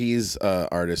trapeze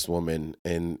artist woman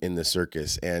in the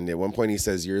circus. And at one point he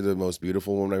says, "You're the most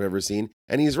beautiful woman I've ever seen."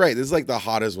 And he's right. This is like the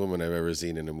hottest woman I've ever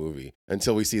seen in a movie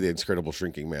until we see the incredible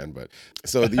shrinking man. But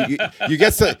so you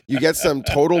get some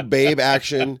total babe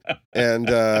action. And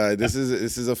this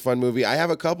is a fun movie. I have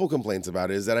a couple complaints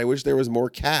about it, is that I wish there was more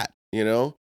cat, you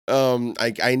know?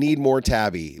 I need more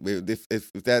Tabby.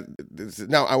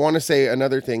 Now I want to say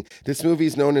another thing. This movie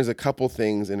is known as a couple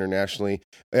things internationally.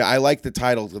 I like the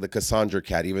title, the Cassandra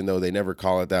cat, even though they never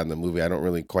call it that in the movie. I don't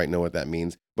really quite know what that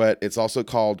means, but it's also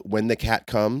called When the Cat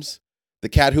Comes. The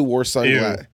cat who wore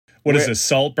sunglasses. What is this,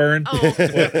 Saltburn? Oh.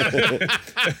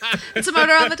 It's a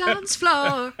murder on the dance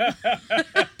floor.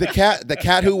 The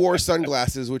cat who wore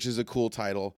sunglasses, which is a cool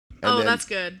title. And that's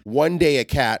good. One Day a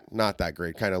Cat, not that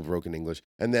great, kind of broken English.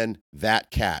 And then That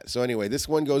Cat. So anyway, this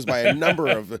one goes by a number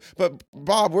of. But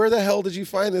Bob, where the hell did you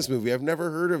find this movie? I've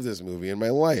never heard of this movie in my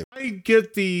life. I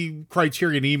get the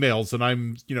Criterion emails, and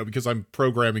I'm, because I'm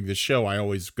programming the show, I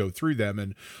always go through them.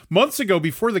 And months ago,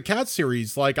 before the Cat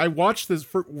series, like I watched this.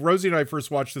 Rosie and I first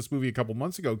watched this movie a couple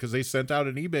months ago because they sent out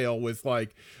an email with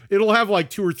it'll have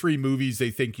 2 or 3 movies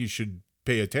they think you should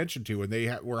pay attention to, and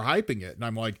they were hyping it, and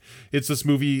I'm like, it's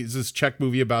this Czech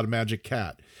movie about a magic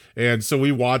cat. And so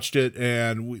we watched it,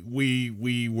 and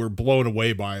we were blown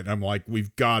away by it, and I'm like,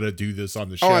 we've got to do this on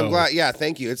the show. Oh, I'm glad. Yeah,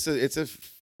 thank you. It's a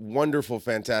wonderful,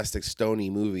 fantastic,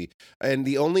 stony movie. And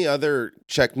the only other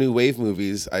Czech New Wave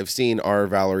movies I've seen are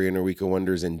Valerie and Eureka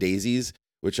Wonders and Daisies,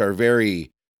 which are very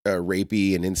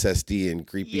rapey and incesty and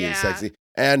creepy and sexy.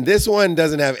 And this one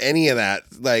doesn't have any of that.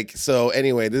 So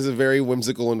anyway, this is very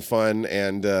whimsical and fun,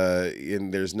 and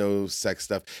there's no sex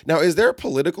stuff. Now, is there a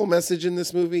political message in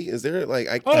this movie? Is there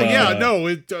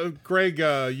Greg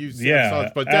used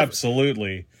thoughts, but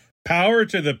absolutely. Power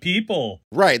to the people.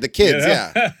 Right, the kids,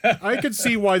 yeah. I could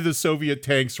see why the Soviet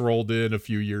tanks rolled in a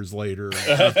few years later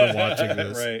after watching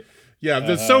this. Right. Yeah,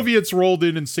 the Soviets rolled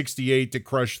in 1968 to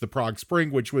crush the Prague Spring,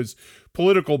 which was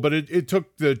political, but it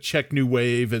took the Czech New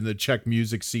Wave and the Czech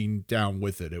music scene down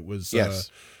with it. It was,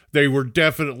 they were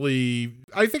definitely,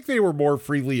 I think they were more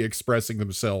freely expressing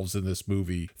themselves in this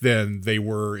movie than they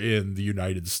were in the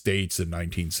United States in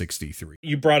 1963.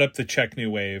 You brought up the Czech New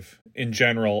Wave in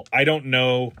general. I don't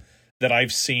know that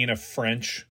I've seen a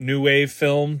French New Wave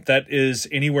film that is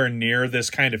anywhere near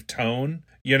this kind of tone.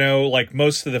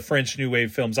 Most of the French New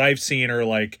Wave films I've seen are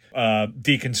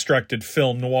deconstructed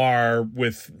film noir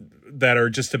that are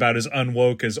just about as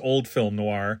unwoke as old film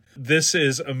noir. This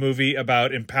is a movie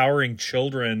about empowering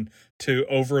children to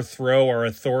overthrow our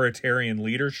authoritarian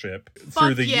leadership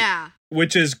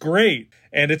which is great,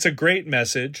 and it's a great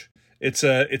message. It's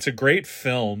a great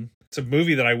film. It's a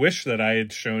movie that I wish that I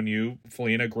had shown you,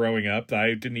 Felina, growing up.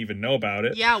 I didn't even know about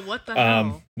it. Yeah, what the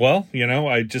hell? Well,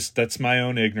 that's my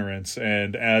own ignorance.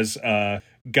 And as a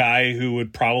guy who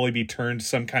would probably be turned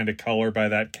some kind of color by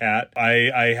that cat,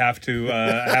 I have to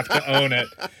own it.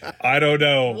 I don't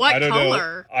know. What Know.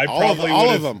 color? I all probably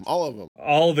of them.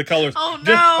 All of the colors. Oh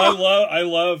no! I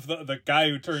love the guy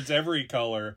who turns every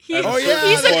color. He's a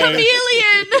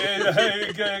chameleon.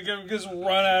 Just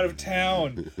run out of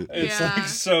town.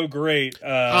 It's so great.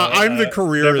 I'm the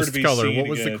careerist color. What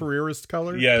was the careerist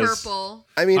color? Yes. Purple.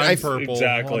 I mean, I'm purple.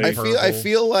 Exactly. I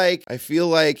feel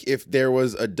like if there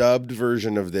was a dubbed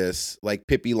version of this, like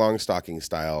Pippi Longstocking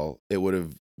style, it would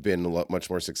have been much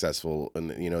more successful, and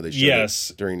they showed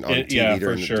Yes. it during on TV Yeah, for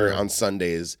during, sure. during on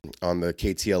Sundays on the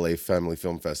KTLA Family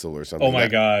Film Festival or something. Oh my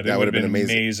God, that it would would have been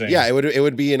amazing. Yeah, it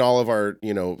would be in all of our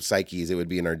psyches. It would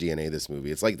be in our DNA. This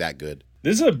movie, it's like that good.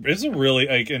 This is a really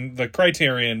like, and the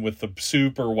Criterion with the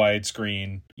super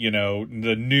widescreen,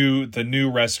 the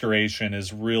new restoration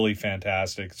is really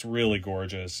fantastic. It's really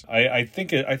gorgeous. I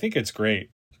think it's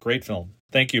great. Great film.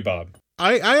 Thank you, Bob.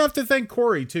 I have to thank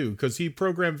Corey, too, because he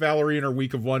programmed Valerie in her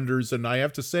Week of Wonders, and I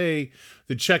have to say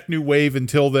the Czech New Wave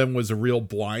until then was a real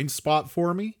blind spot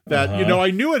for me. That,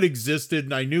 I knew it existed,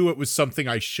 and I knew it was something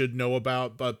I should know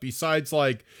about, but besides,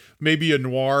 like, maybe a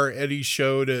noir Eddie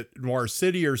showed at Noir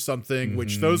City or something,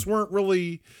 which those weren't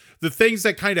really... The things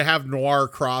that kind of have noir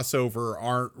crossover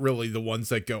aren't really the ones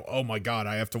that go, oh my God,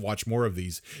 I have to watch more of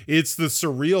these. It's the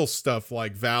surreal stuff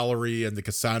like Valerie and the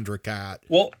Cassandra cat.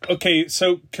 Well, okay,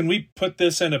 so can we put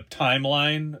this in a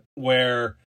timeline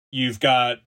where you've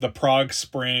got the Prague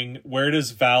Spring? Where does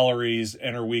Valerie's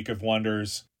and her Week of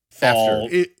Wonders fall?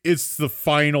 It's the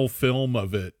final film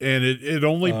of it, and it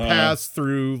only passed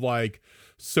through like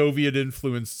Soviet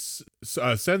influenced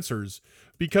censors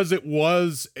because it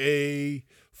was a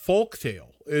folk tale.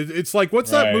 It's like, what's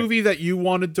that movie that you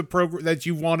wanted to that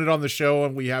you wanted on the show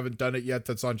and we haven't done it yet,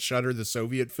 that's on Shudder, the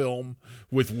Soviet film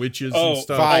with witches and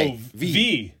stuff?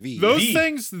 V. Those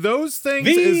things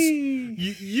is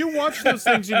you watch those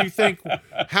things and you think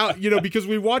how, because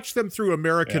we watch them through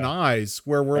American eyes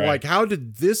where we're like, how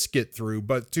did this get through?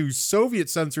 But to Soviet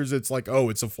censors, it's like, oh,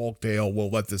 it's a folk tale,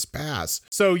 we'll let this pass.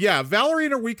 So yeah, Valerie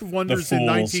and her Week of Wonders in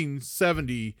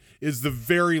 1970 is the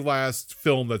very last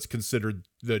film that's considered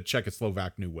the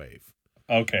Czechoslovak New Wave.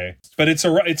 Okay, but it's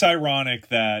ironic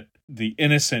that the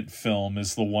innocent film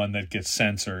is the one that gets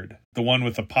censored. The one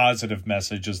with the positive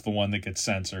message is the one that gets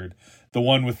censored. The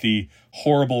one with the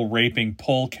horrible raping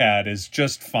polecat is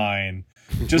just fine,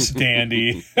 just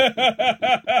dandy.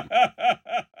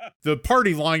 The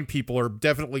party line people are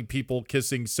definitely people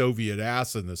kissing Soviet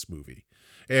ass in this movie.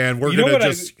 And we're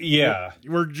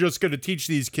we're just going to teach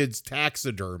these kids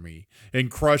taxidermy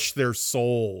and crush their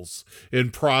souls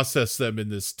and process them in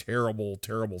this terrible,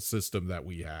 terrible system that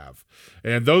we have.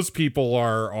 And those people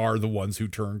are the ones who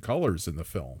turn colors in the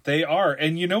film. They are.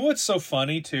 And you know what's so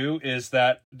funny too is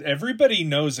that everybody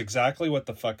knows exactly what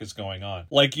the fuck is going on.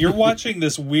 Like, you're watching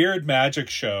this weird magic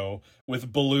show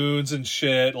with balloons and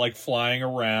shit like flying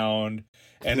around.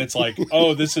 And it's like,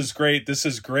 oh, this is great. This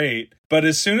is great. But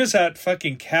as soon as that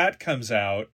fucking cat comes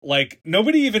out, like,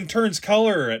 nobody even turns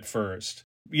color at first.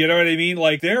 You know what I mean?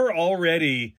 Like, they're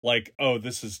already like, oh,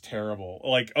 this is terrible.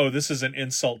 Like, oh, this is an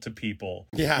insult to people.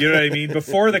 Yeah. You know what I mean?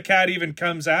 Before the cat even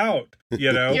comes out,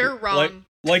 You're wrong.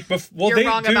 You're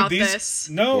wrong about this.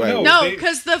 No,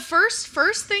 because the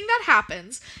first thing that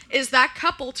happens is that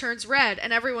couple turns red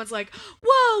and everyone's like,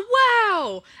 whoa,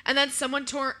 wow. And then someone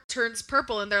turns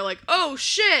purple and they're like, oh,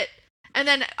 shit. And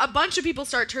then a bunch of people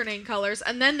start turning colors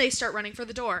and then they start running for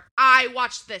the door. I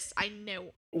watched this. I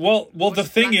know. Well, the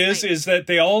thing is that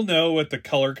they all know what the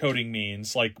color coding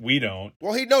means. Like, we don't.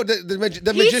 Well,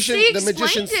 the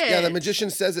magician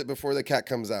says it before the cat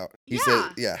comes out. He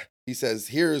says, he says,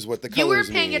 here's what the colors mean. You were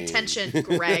paying attention,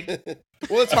 Greg.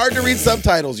 Well, it's hard to read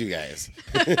subtitles, you guys.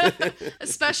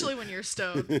 Especially when you're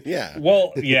stoned. Yeah.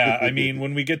 Well, yeah, I mean,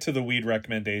 when we get to the weed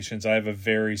recommendations, I have a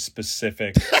very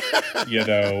specific,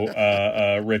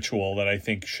 ritual that I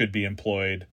think should be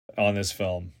employed on this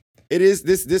film. It is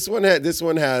this one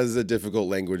has a difficult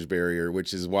language barrier,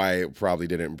 which is why it probably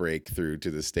didn't break through to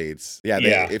the States.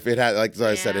 If it had, like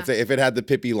I said, if it had the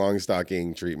Pippi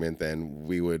Longstocking treatment, then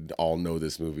we would all know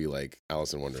this movie like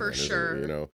Alice in Wonderland. For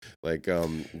sure.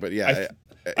 But yeah,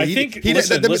 I think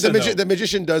the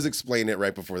magician does explain it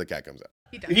right before the cat comes out.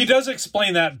 He does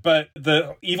explain that, but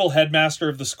the evil headmaster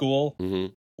of the school,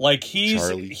 like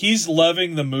Charlie. he's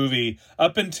loving the movie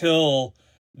up until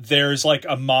there's like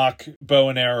a mock bow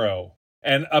and arrow,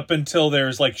 and up until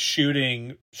there's like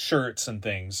shooting shirts and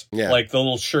things. Yeah. Like the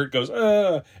little shirt goes,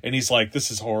 and he's like,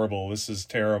 this is horrible. This is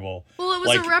terrible. Well, it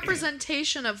was a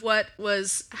representation of what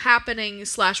was happening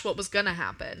 / what was going to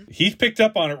happen. He picked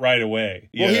up on it right away.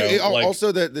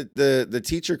 Also, the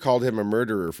teacher called him a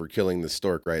murderer for killing the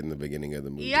stork right in the beginning of the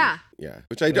movie. Yeah. Yeah.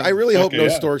 Which I really hope no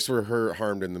storks were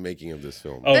harmed in the making of this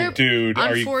film. Oh, dude.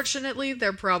 Unfortunately,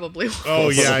 there probably was. Oh,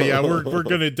 yeah. We're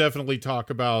going to definitely talk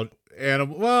about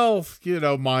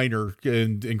minor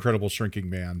and Incredible Shrinking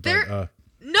Man. But,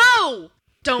 no!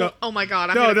 Don't. No. Oh my god,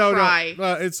 I'm gonna cry.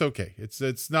 No. It's okay.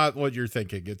 It's not what you're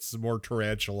thinking. It's more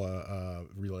tarantula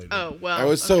related. Oh well. I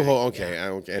was okay.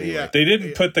 Anyway. Yeah. They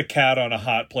didn't put the cat on a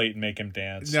hot plate and make him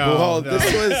dance. No. Well, this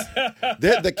was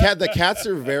the cats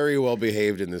are very well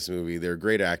behaved in this movie. They're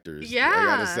great actors. Yeah. I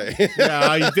gotta say.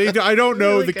 Yeah, I don't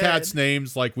know Really the good. cats'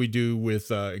 names like we do with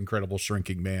Incredible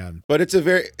Shrinking Man. But it's a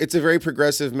very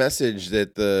progressive message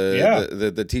that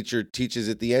the teacher teaches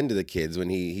at the end of the kids when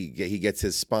he gets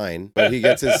his spine. But he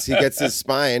gets his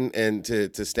spine and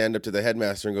to stand up to the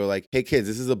headmaster and go like, "Hey kids,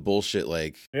 this is a bullshit.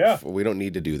 Like, we don't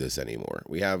need to do this anymore.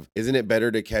 Isn't it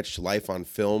better to catch life on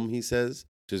film?" He says,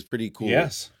 which is pretty cool.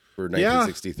 Yes. For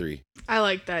 1963. I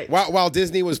like that. While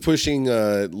Disney was pushing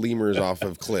lemurs off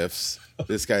of cliffs,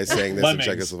 this guy's saying this in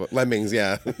Czechoslovakia. Lemmings,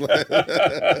 yeah.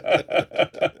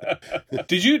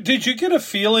 Did you get a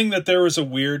feeling that there was a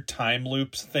weird time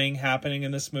loops thing happening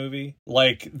in this movie?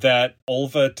 Like that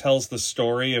Ulva tells the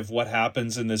story of what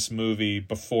happens in this movie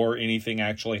before anything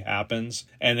actually happens,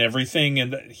 and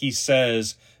everything he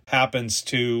says happens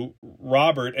to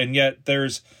Robert, and yet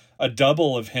there's a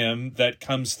double of him that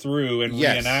comes through and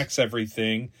reenacts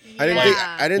everything. I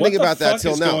didn't think about that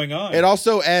till now. Going on? It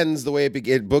also ends the way it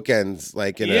bookends,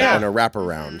 like in a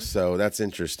wraparound. So that's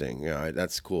interesting. Yeah,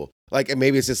 that's cool. Like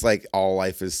maybe it's just like all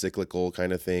life is cyclical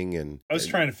kind of thing. And I was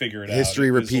trying to figure it out.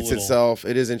 History repeats itself.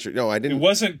 It is interesting. No, I didn't. It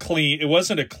wasn't clean. It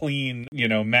wasn't a clean,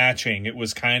 matching. It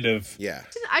was kind of. Yeah.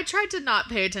 I tried to not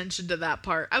pay attention to that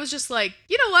part. I was just like,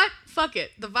 you know what? Fuck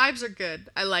it. The vibes are good.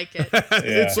 I like it.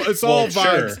 It's all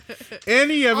vibes. Sure.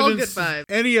 Any All good evidence? vibes.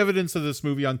 Any evidence of this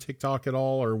movie on TikTok at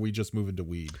all, or are we just moving to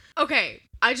weed? Okay,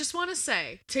 I just want to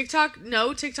say, TikTok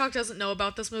doesn't know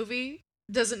about this movie.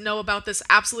 Doesn't know about this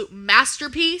absolute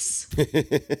masterpiece.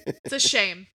 It's a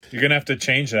shame. You're going to have to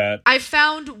change that. I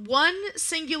found one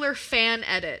singular fan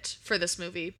edit for this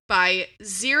movie by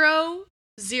 00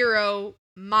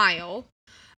 Mile.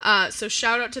 So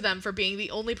shout out to them for being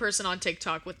the only person on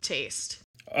TikTok with taste.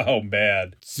 Oh,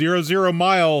 bad. 00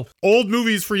 Mile. Old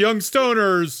movies for young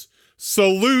stoners.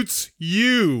 Salutes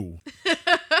you.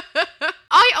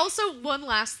 I also, one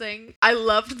last thing, I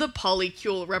loved the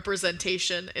polycule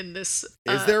representation in this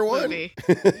Is there one? movie.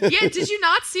 Yeah, did you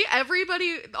not see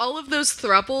everybody, all of those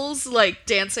thruples, like,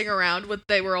 dancing around with,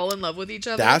 they were all in love with each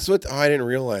other? That's what, I didn't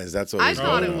realize that's what I was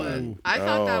thought going it on. would. I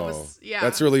thought that was, yeah.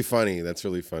 That's really funny.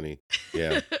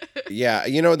 Yeah.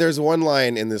 Yeah, there's one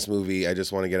line in this movie I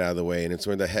just want to get out of the way, and it's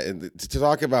when to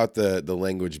talk about the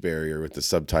language barrier with the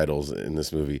subtitles in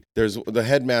this movie. There's the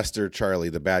headmaster, Charlie,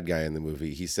 the bad guy in the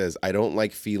movie. He says, "I don't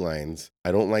like felines.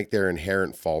 I don't like their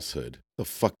inherent falsehood." The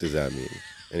fuck does that mean?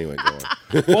 Anyway, go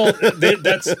on. Well,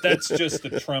 that's just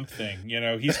the Trump thing.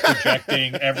 He's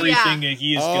projecting everything that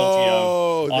he is guilty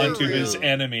of onto his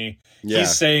enemy. Yeah.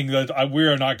 He's saying that we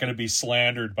are not going to be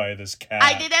slandered by this cat.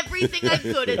 I did everything I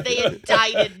could and they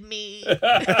indicted me.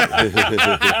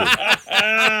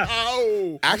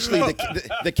 Actually,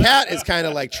 the cat is kind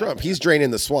of like Trump. He's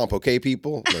draining the swamp, okay,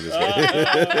 people? No, just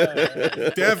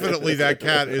kidding. Definitely that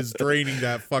cat is draining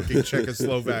that fucking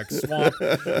Czechoslovak swamp.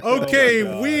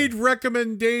 Okay, weed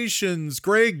recommendations.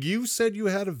 Greg, you said you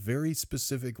had a very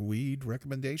specific weed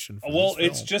recommendation for Well,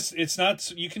 this film. it's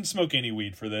not. You can smoke any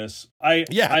weed for this.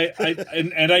 Yeah.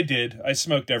 And I did. I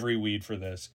smoked every weed for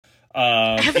this.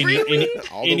 Every weed?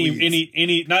 All the weeds.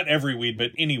 Any, not every weed,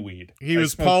 but any weed. He I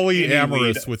was smoked any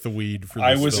polyamorous weed. with the weed for this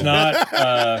I was film.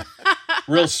 not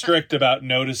real strict about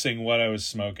noticing what I was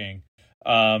smoking.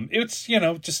 It's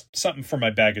just something for my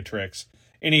bag of tricks.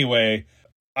 Anyway,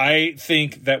 I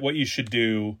think that what you should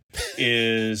do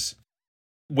is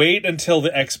wait until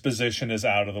the exposition is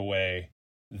out of the way,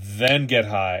 then get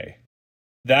high.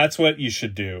 That's what you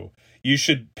should do. You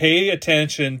should pay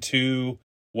attention to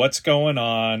what's going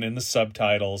on in the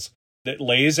subtitles that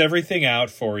lays everything out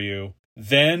for you.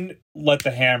 Then let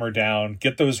the hammer down,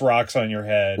 get those rocks on your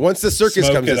head. Once the circus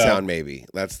smoke comes to it up. town, maybe.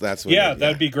 That's what.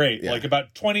 That'd be great. Yeah. Like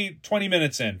about 20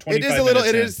 minutes in, 25 It is a little.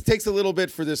 minutes in. It takes a little bit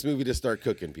for this movie to start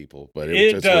cooking people, but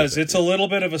It does. It's a little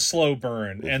bit of a slow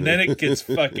burn, and then it gets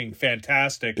fucking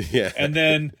fantastic. Yeah. And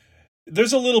then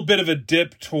there's a little bit of a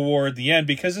dip toward the end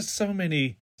because it's so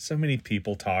many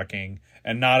people talking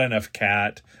and not enough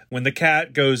cat. When the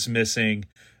cat goes missing,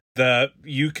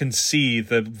 you can see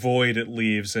the void it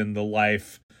leaves in the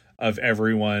life of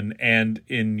everyone and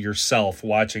in yourself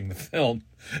watching the film.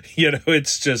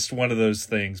 It's just one of those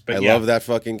things. But I love that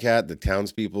fucking cat. The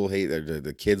townspeople hate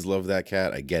the kids love that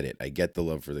cat. I get it. I get the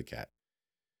love for the cat.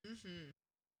 Mm-hmm.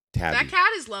 Tabby. That cat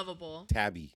is lovable.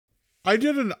 Tabby. I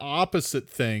did an opposite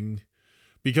thing,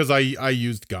 because I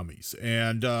used gummies.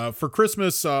 And for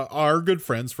Christmas, our good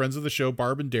friends of the show,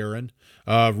 Barb and Darren,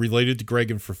 related to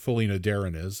Greg and Felina,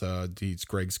 Darren is, he's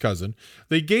Greg's cousin.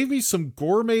 They gave me some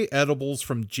gourmet edibles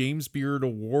from James Beard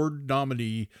Award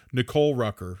nominee Nicole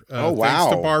Rucker. Oh, wow.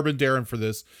 Thanks to Barb and Darren for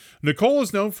this. Nicole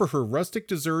is known for her rustic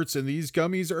desserts, and these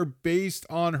gummies are based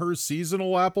on her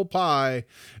seasonal apple pie,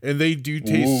 and they do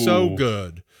taste so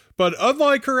good. But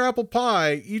unlike her apple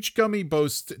pie, each gummy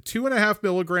boasts 2.5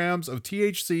 milligrams of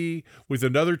THC with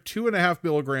another 2.5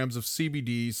 milligrams of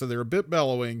CBD, so they're a bit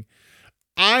mellowing.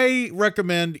 I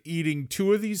recommend eating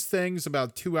 2 of these things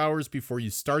about 2 hours before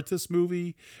you start this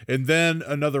movie, and then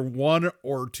another 1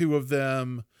 or 2 of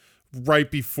them right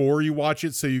before you watch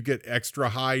it, so you get extra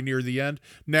high near the end.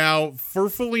 Now, for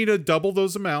Felina, double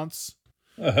those amounts.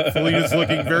 Felina's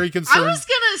looking very concerned. I was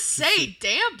gonna say,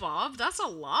 damn, Bob, that's a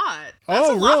lot. That's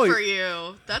Oh, a lot really? for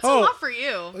you. That's a Oh. lot for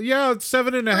you. Yeah, it's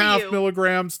 7.5 you.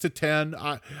 milligrams to 10.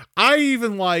 I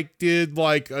even did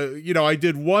I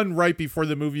did 1 right before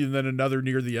the movie and then another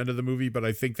near the end of the movie, but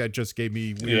I think that just gave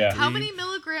me weird Yeah. How dream. many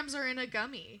milligrams are in a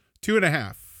gummy?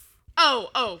 2.5.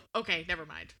 Oh, okay, never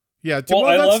mind. Yeah, Well,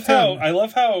 I that's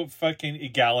love how fucking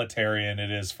egalitarian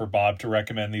it is for Bob to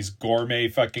recommend these gourmet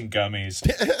fucking gummies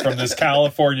from this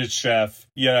California chef.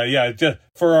 Yeah.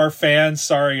 For our fans,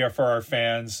 for our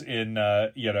fans in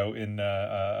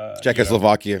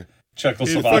Czechoslovakia.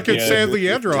 Czechoslovakia. Fucking San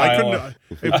Leandro. I Thailand.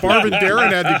 couldn't. If Barb and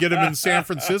Darren had to get him in San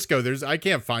Francisco, I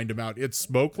can't find him out. It's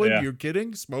Smokeland. Yeah. You're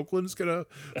kidding? Smokeland's gonna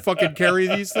fucking carry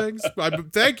these things.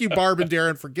 Thank you, Barb and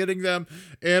Darren, for getting them.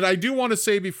 And I do want to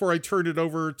say before I turn it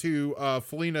over to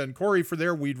Felina and Corey for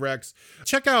their Weed Recs,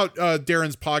 check out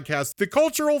Darren's podcast, The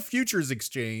Cultural Futures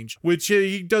Exchange, which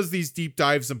he does these deep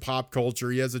dives in pop culture.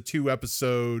 He has a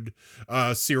 2-episode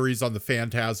series on the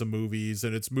Phantasm movies,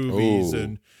 and it's movies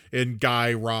Ooh. and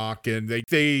Guy Rock, and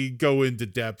they go into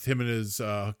depth. Him and his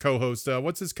co-host,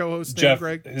 what's his co-host name, Jeff,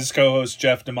 Greg? his co-host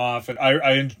Jeff DeMoff, and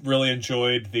I really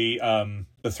enjoyed the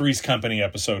Three's Company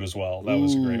episode as well. That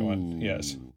was a great one.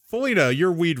 Yes. Felina,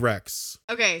 your Weed Recs.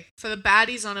 Okay, for the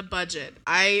baddies on a budget,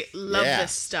 I love Yeah.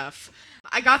 this stuff.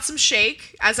 I got some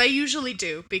shake, as I usually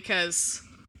do, because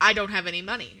I don't have any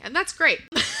money, and that's great.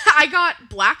 I got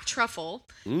black truffle,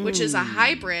 which is a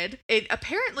hybrid.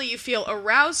 Apparently you feel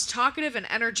aroused, talkative, and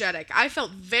energetic. I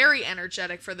felt very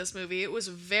energetic for this movie. It was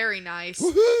very nice.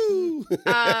 Woohoo!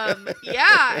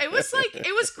 Yeah, it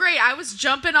was great. I was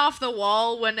jumping off the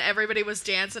wall when everybody was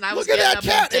dancing. I was Look at getting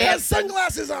that up cat. and It has dancing.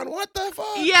 sunglasses on. What the fuck?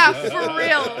 Yeah, for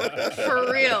real.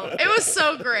 It was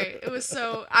so great. It was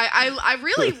so I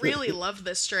really, really love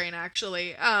this strain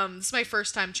actually. It's my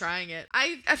first time trying it.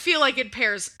 I feel like it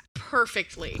pairs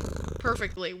perfectly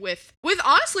with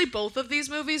honestly both of these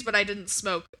movies, but I didn't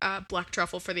smoke black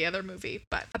truffle for the other movie.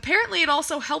 But apparently it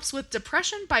also helps with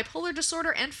depression, bipolar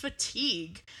disorder, and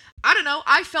fatigue. I don't know.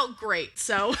 I felt great.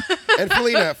 So And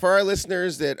Felina, for our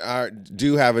listeners that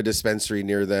do have a dispensary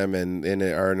near them and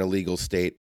are in a legal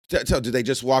state, do they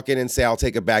just walk in and say, "I'll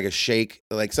take a bag of shake"?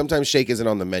 Like sometimes shake isn't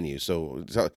on the menu, so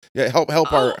yeah, help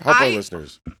our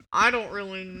listeners. I don't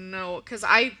really know because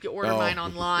I order Oh. mine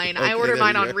online. Okay, I order there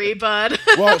mine you on go. Rebud.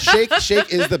 Well, shake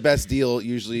is the best deal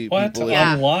usually. What? People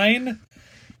Yeah. Online?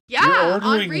 Yeah, You're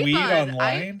ordering on weed Rebud.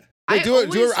 online? Wait,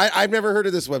 always- I've never heard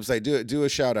of this website. Do a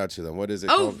shout out to them. What is it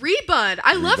Oh, called? Rebud.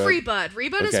 I love Rebud? Rebud.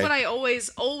 Rebud is Okay. what I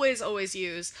always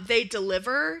use. They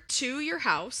deliver to your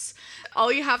house.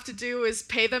 All you have to do is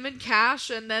pay them in cash,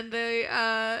 and then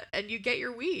and you get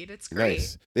your weed. It's great.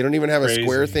 Nice. They don't even have a Crazy.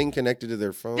 Square thing connected to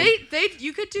their phone.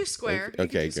 You could do Square. You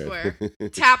Okay, could do good. Square.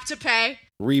 Tap to pay.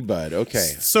 Rebud.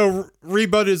 Okay. So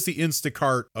Rebud is the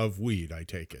Instacart of weed, I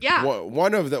take it. Yeah.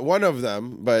 One of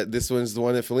them, but this one's the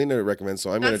one that Felina recommends,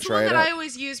 so I'm going to That's the try one it that out. I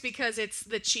always use because it's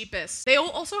the cheapest. They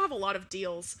also have a lot of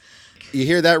deals. You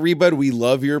hear that, Rebud? We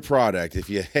love your product.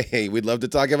 We'd love to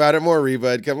talk about it more,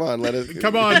 Rebud. Come on, let us.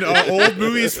 Come on, old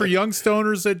movies for young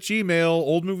stoners at Gmail,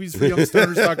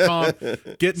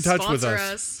 oldmoviesforyoungstoners.com. Get in touch with Sponsor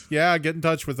us. us. Yeah, get in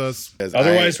touch with us.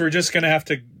 Otherwise, we're just going to have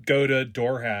to go to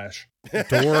DoorHash.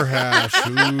 Door hash.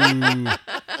 Ooh.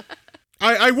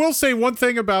 I will say one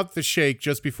thing about the shake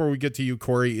just before we get to you,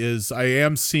 Corey, is I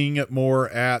am seeing it more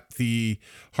at the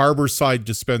Harborside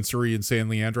dispensary in San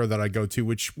Leandro that I go to,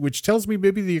 which tells me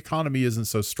maybe the economy isn't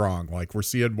so strong. Like we're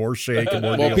seeing more shake and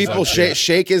more Well, deals people like that.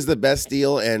 shake is the best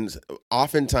deal, and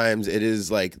oftentimes it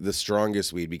is like the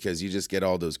strongest weed because you just get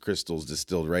all those crystals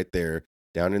distilled right there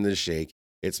down in the shake.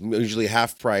 It's usually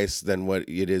half price than what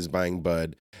it is buying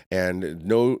bud, and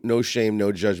no shame,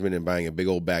 no judgment in buying a big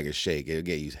old bag of shake. It'll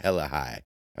get you hella high.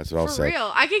 That's what I'll For say.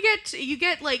 real. You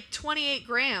get like 28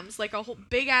 grams, like a whole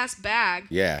big ass bag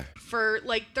Yeah, for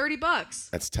like $30.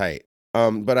 that's tight.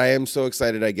 But I am so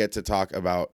excited I get to talk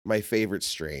about my favorite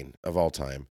strain of all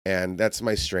time. And that's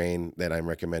my strain that I'm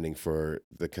recommending for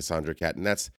the Cassandra cat, and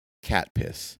that's cat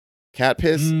piss. Cat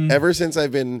piss, ever since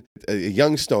I've been a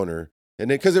young stoner, and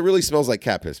because it really smells like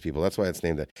cat piss, people. That's why it's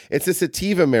named that. It's a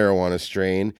sativa marijuana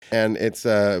strain, and it's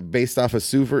based off of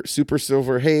super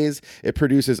silver haze. It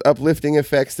produces uplifting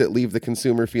effects that leave the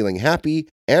consumer feeling happy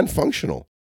and functional.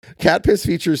 Cat piss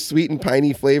features sweet and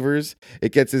piney flavors.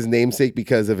 It gets its namesake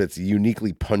because of its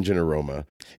uniquely pungent aroma.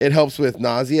 It helps with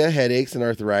nausea, headaches, and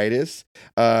arthritis,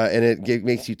 and it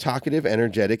makes you talkative,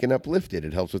 energetic, and uplifted.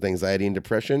 It helps with anxiety and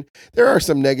depression. There are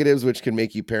some negatives which can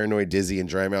make you paranoid, dizzy, and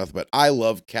dry mouth, but I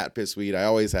love cat piss weed. I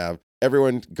always have.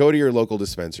 Everyone, go to your local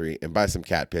dispensary and buy some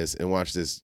cat piss and watch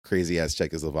this crazy-ass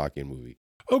Czechoslovakian movie.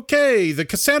 Okay, the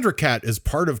Cassandra cat is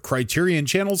part of Criterion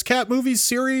Channel's cat movies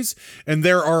series, and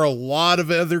there are a lot of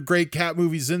other great cat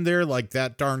movies in there, like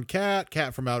That Darn Cat,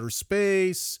 Cat from Outer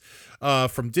Space,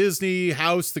 from Disney,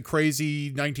 House, the crazy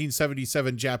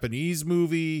 1977 Japanese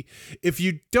movie. If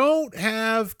you don't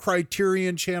have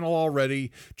Criterion Channel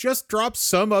already, just drop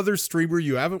some other streamer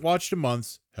you haven't watched in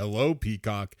months. Hello,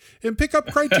 Peacock, and pick up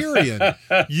Criterion.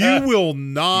 You will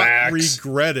not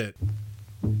regret it.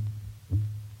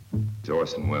 It's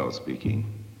Orson Welles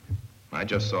speaking. I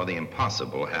just saw the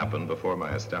impossible happen before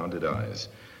my astounded eyes.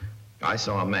 I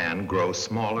saw a man grow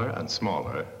smaller and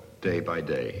smaller day by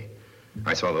day.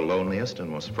 I saw the loneliest and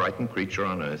most frightened creature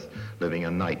on earth living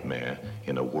a nightmare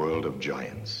in a world of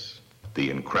giants.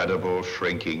 The incredible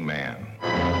shrinking man.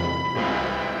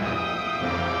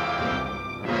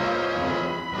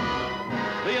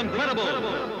 The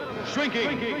incredible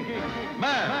shrinking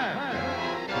man.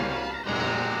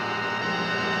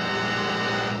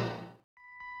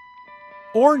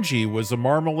 Orangey was a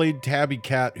marmalade tabby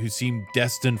cat who seemed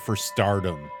destined for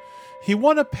stardom. He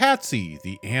won a Patsy,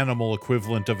 the animal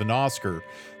equivalent of an Oscar,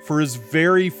 for his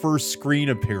very first screen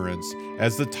appearance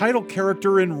as the title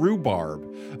character in Rhubarb,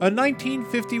 a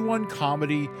 1951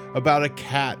 comedy about a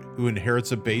cat who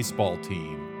inherits a baseball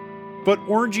team. But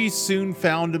Orangey soon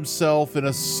found himself in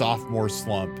a sophomore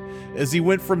slump as he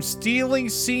went from stealing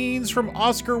scenes from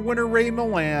Oscar winner Ray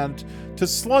Milland to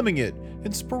slumming it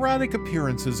in sporadic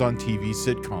appearances on TV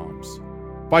sitcoms.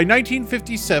 By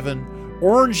 1957,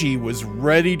 Orangey was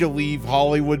ready to leave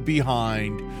Hollywood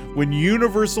behind when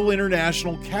Universal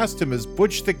International cast him as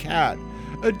Butch the Cat,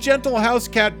 a gentle house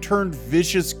cat turned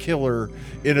vicious killer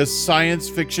in a science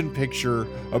fiction picture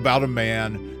about a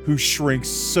man who shrinks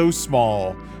so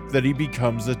small that he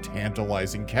becomes a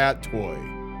tantalizing cat toy.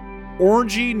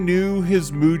 Orangey knew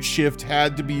his mood shift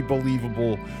had to be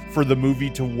believable for the movie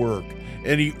to work,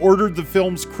 and he ordered the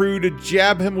film's crew to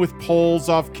jab him with poles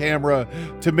off camera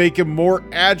to make him more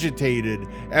agitated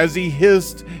as he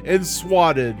hissed and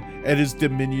swatted at his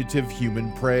diminutive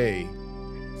human prey.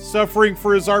 Suffering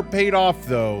for his art paid off,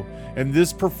 though, and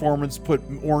this performance put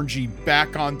Orangey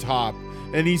back on top,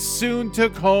 and he soon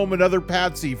took home another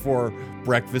Patsy for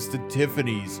Breakfast at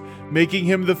Tiffany's, making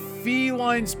him the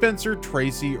feline Spencer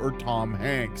Tracy or Tom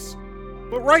Hanks.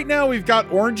 But right now we've got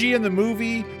Orangey in the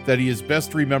movie that he is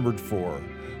best remembered for.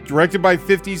 Directed by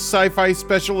 50s sci-fi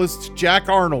specialist Jack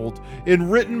Arnold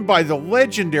and written by the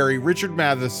legendary Richard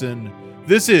Matheson,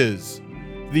 this is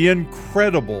The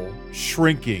Incredible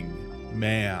Shrinking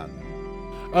Man.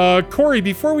 Corey,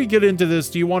 before we get into this,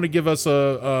 do you want to give us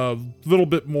a little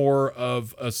bit more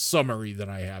of a summary than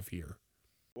I have here?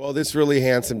 Well, this really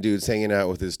handsome dude's hanging out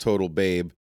with his total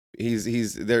babe.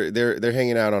 They're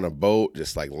hanging out on a boat,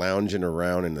 just like lounging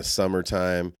around in the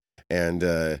summertime,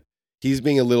 and he's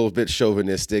being a little bit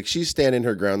chauvinistic. She's standing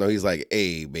her ground though. He's like,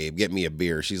 "Hey, babe, get me a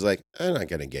beer." She's like, "I'm not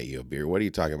gonna get you a beer. What are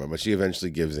you talking about?" But she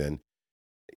eventually gives in,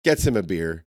 gets him a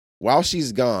beer. While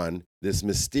she's gone, this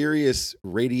mysterious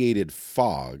radiated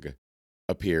fog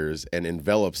appears and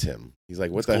envelops him. He's like,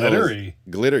 "What the hell is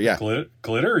glitter?" Yeah,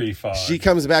 glittery fog. She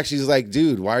comes back. She's like,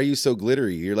 "Dude, why are you so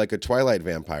glittery? You're like a Twilight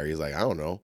vampire." He's like, "I don't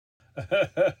know."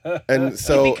 And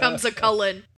so He becomes a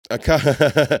Cullen. a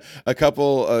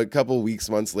couple weeks,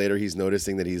 months later, he's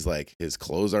noticing that he's like, his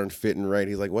clothes aren't fitting right.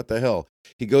 He's like, "What the hell?"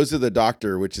 He goes to the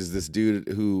doctor, which is this dude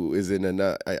who is in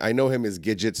I know him as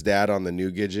Gidget's dad on the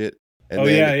new Gidget. And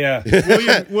yeah.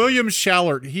 William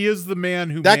Shallert. He is the man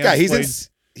who that guy.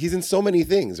 He's in so many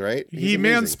things, right? He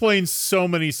mansplains so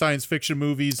many science fiction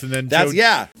movies, and then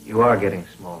You are getting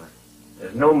smaller.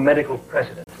 There's no medical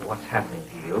precedent for what's happening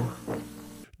to you.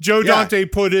 Joe Dante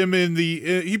put him in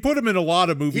he put him in a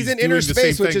lot of movies. He's in Inner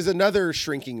Space, which is another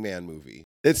shrinking man movie.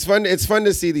 It's fun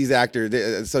to see these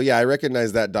actors. So yeah, I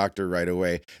recognize that doctor right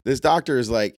away. This doctor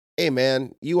is like, "Hey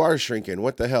man, you are shrinking.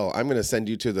 What the hell? I'm going to send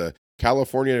you to the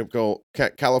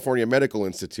California Medical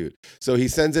Institute. So he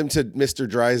sends him to Mr.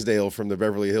 Drysdale from the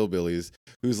Beverly Hillbillies,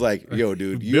 who's like, "Yo,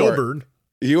 dude, you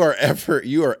are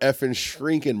effing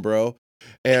shrinking, bro."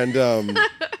 And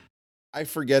I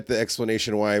forget the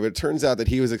explanation why, but it turns out that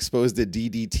he was exposed to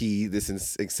DDT, this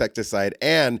insecticide,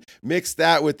 and mixed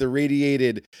that with the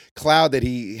radiated cloud that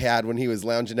he had when he was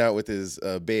lounging out with his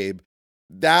babe.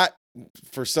 That,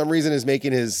 for some reason, is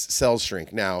making his cells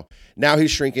shrink. Now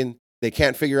he's shrinking. They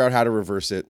can't figure out how to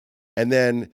reverse it. And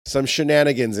then some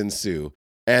shenanigans ensue.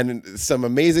 And some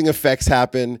amazing effects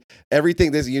happen.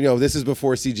 Everything, this is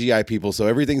before CGI, people, so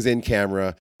everything's in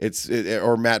camera.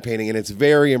 Or matte painting, and it's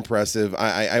very impressive.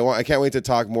 I can't wait to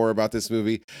talk more about this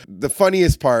movie. The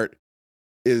funniest part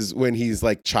is when he's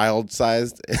like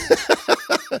child-sized.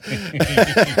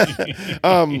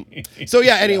 So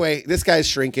yeah, anyway, this guy's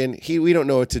shrinking. We don't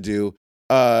know what to do.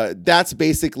 That's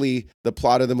basically the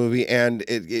plot of the movie, and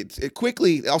it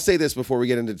quickly, I'll say this before we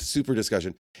get into the super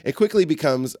discussion, it quickly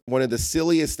becomes one of the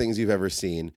silliest things you've ever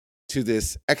seen, to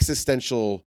this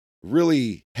existential,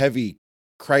 really heavy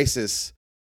crisis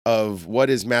of what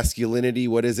is masculinity,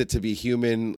 what is it to be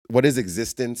human, what is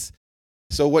existence.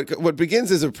 So what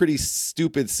begins as a pretty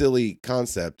stupid, silly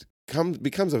concept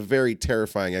becomes a very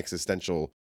terrifying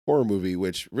existential horror movie,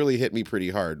 which really hit me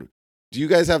pretty hard. Do you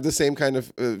guys have the same kind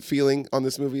of feeling on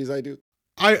this movie as I do?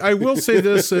 I will say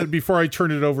this before I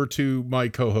turn it over to my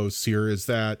co-hosts here, is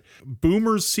that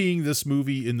boomers seeing this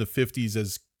movie in the 50s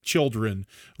as children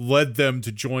led them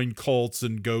to join cults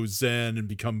and go Zen and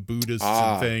become Buddhists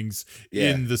and things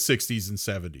in the 60s and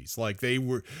 70s. Like,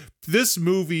 this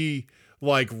movie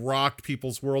like rocked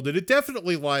people's world, and it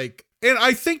definitely and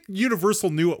I think Universal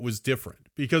knew it was different,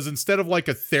 because instead of like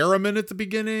a theremin at the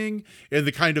beginning and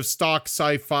the kind of stock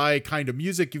sci-fi kind of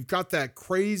music, you've got that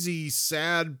crazy,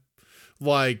 sad,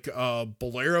 like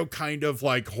bolero kind of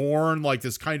like horn, like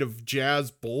this kind of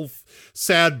jazz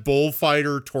sad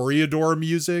bullfighter toreador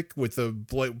music with the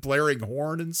blaring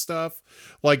horn and stuff.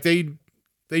 Like they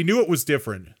knew it was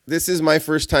different. This is my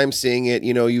first time seeing it.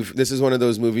 This is one of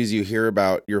those movies you hear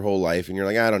about your whole life and you're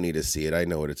like, I don't need to see it. I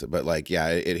know what it's about. But like, yeah,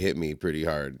 it hit me pretty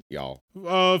hard, y'all.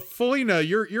 Felina,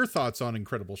 your thoughts on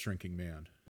Incredible Shrinking Man?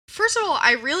 First of all,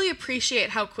 I really appreciate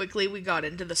how quickly we got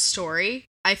into the story.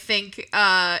 I think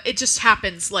it just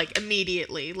happens like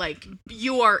immediately. Like,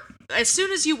 you are, as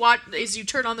soon as you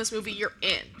turn on this movie, you're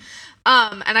in.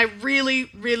 And I really,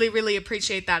 really, really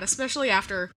appreciate that, especially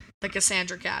after the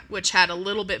Cassandra cat, which had a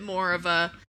little bit more of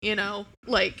a,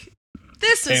 like,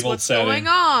 this is what's going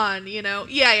on,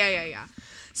 Yeah.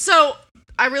 So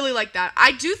I really like that.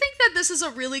 I do think that this is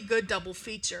a really good double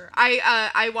feature.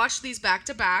 I watched these back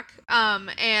to back,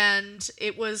 and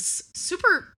it was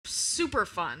super, super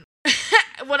fun.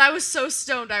 When I was so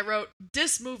stoned, I wrote,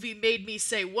 "This movie made me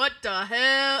say, what the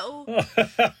hell?"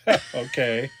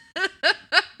 Okay.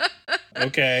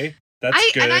 Okay.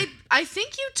 That's good. And I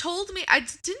think you told me,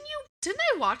 didn't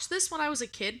I watch this when I was a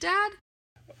kid, Dad?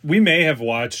 We may have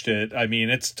watched it. I mean,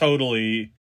 it's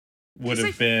totally would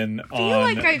have been on the...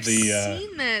 I feel like I've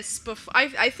seen this before.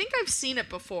 I think I've seen it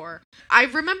before. I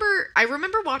remember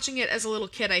watching it as a little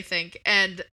kid, I think,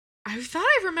 and I thought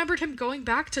I remembered him going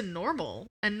back to normal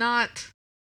and not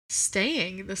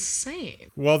staying the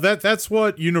same. Well, that's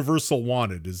what Universal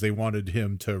wanted, is they wanted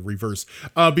him to reverse.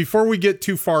 Before we get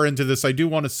too far into this, I do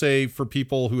want to say, for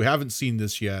people who haven't seen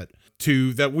this yet,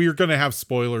 that we're going to have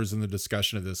spoilers in the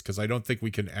discussion of this, because I don't think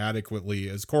we can adequately,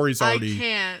 as Corey's already... I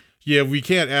can't. Yeah, we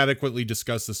can't adequately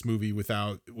discuss this movie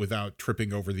without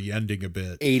tripping over the ending a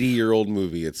bit. 80-year-old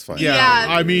movie, it's fine. Yeah,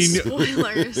 I mean...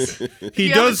 Spoilers.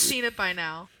 You haven't seen it by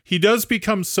now. He does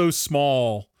become so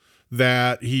small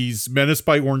that he's menaced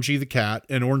by Orangey the cat,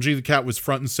 and Orangey the cat was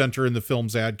front and center in the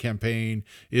film's ad campaign,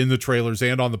 in the trailers,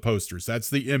 and on the posters. That's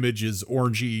the image, is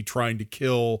Orangey trying to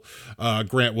kill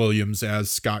Grant Williams as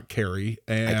Scott Carey.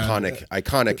 And,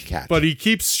 iconic cat. But he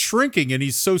keeps shrinking, and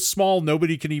he's so small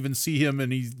nobody can even see him,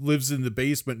 and he lives in the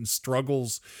basement and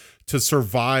struggles to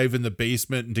survive in the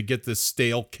basement and to get this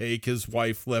stale cake his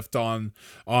wife left on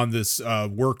this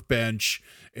workbench.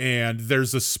 And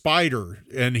there's a spider,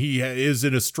 and he is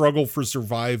in a struggle for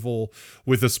survival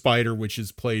with a spider, which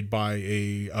is played by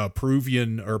a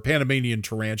Peruvian or Panamanian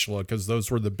tarantula, because those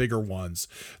were the bigger ones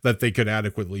that they could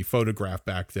adequately photograph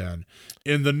back then.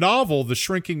 In the novel, The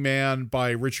Shrinking Man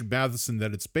by Richard Matheson,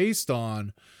 that it's based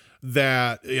on,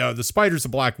 that the spider's a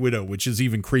Black Widow, which is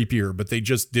even creepier, but they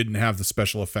just didn't have the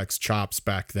special effects chops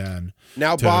back then.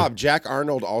 Now, Bob, Jack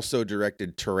Arnold also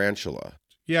directed Tarantula.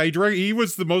 Yeah, he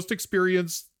was the most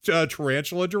experienced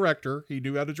tarantula director. He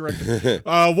knew how to direct it.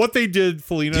 What they did,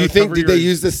 Felina. Do you think did they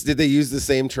use the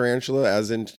same tarantula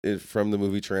as in from the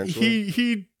movie Tarantula?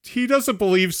 He He doesn't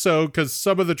believe so because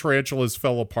some of the tarantulas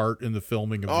fell apart in the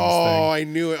filming of these Oh, things. I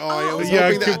knew it. Oh, I was Yeah,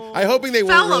 hoping they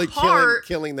Fell weren't really apart.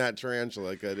 killing that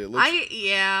tarantula. It looks,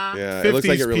 yeah. yeah, it looks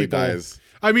like it 50s really people. dies.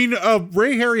 I mean,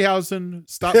 Ray Harryhausen,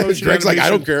 stop motion Greg's like, I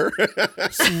don't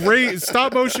animation. care.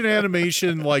 Stop motion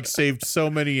animation like saved so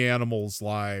many animals'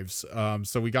 lives.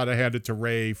 So we got to hand it to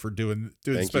Ray for doing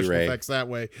Thank you, special Ray. effects that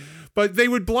way. But they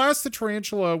would blast the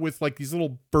tarantula with like these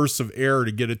little bursts of air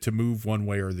to get it to move one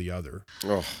way or the other.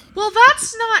 Oh. Well,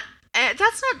 that's not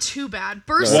too bad.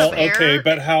 Bursts Well, of air. okay,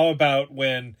 but how about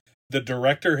when the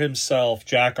director himself,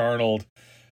 Jack Arnold,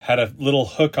 had a little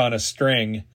hook on a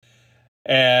string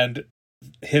and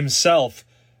himself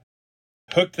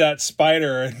hooked that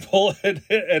spider and pulled it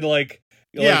and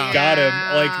got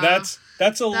him. Like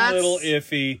that's a little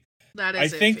iffy. That I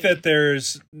is think iffy. that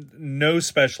there's no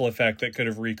special effect that could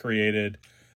have recreated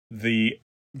the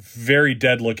very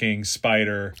dead looking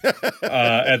spider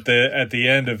at the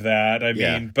end of that. I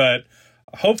mean, but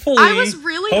hopefully I was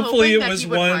really hoping it that was he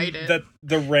would one write it. that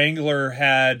the Wrangler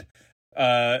had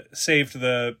saved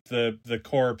the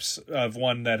corpse of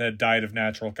one that had died of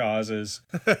natural causes.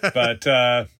 But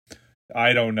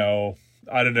I don't know.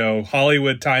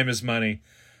 Hollywood, time is money.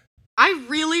 I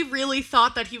really, really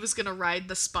thought that he was gonna ride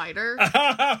the spider.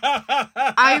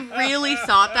 I really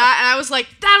thought that, and I was like,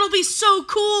 "That'll be so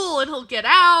cool!" And he'll get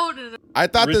out. And I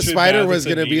thought the Richard spider was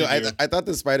Matheson gonna be. needed you. I thought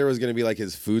the spider was gonna be like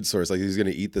his food source. Like he was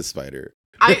gonna eat the spider.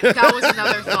 that was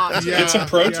another thought. Too. Yeah. Get some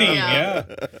protein, Yeah.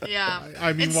 yeah. Yeah.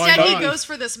 I mean, why Instead, he not? goes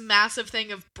for this massive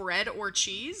thing of bread or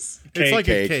cheese. It's like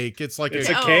Cake. a cake. It's like It's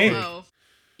a a cake.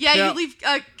 Yeah, Yeah. you leave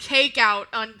a cake out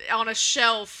on a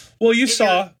shelf. Well, you in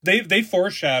saw they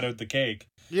foreshadowed the cake.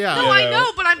 Yeah. No, You I know,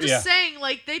 know, but I'm just yeah. saying,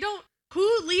 like, they don't. Who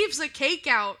leaves a cake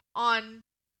out on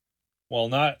Well,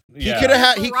 not He yeah. could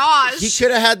have had. garage? He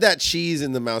could have had that cheese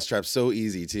in the mousetrap so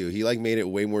easy too. He like made it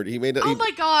way more. He made it. Oh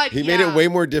my god! He made it way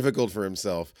more difficult for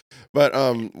himself. But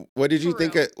what did you For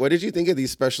think? real. What did you think of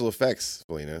these special effects,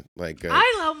 Felina? Like,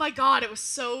 Oh my god! It was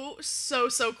so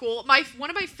cool. One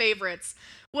of my favorites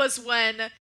was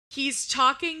when he's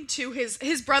talking to his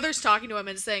brother's talking to him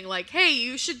and saying like, "Hey,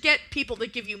 you should get people to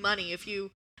give you money if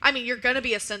you." I mean, you're gonna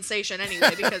be a sensation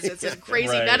anyway because it's a crazy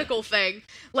Right. medical thing.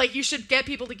 Like, you should get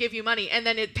people to give you money, and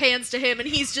then it pans to him, and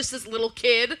he's just this little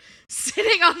kid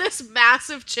sitting on this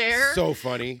massive chair. so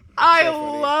funny. I So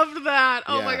funny. loved that.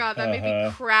 Oh my Yeah. god, that made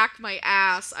me crack my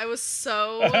ass. I was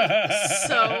so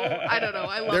I don't know.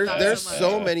 I love that There's so much.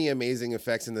 so many amazing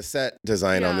effects, and the set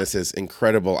design on Yeah. this is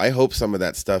incredible. I hope some of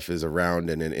that stuff is around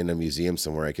and in a museum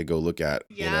somewhere I could go look at.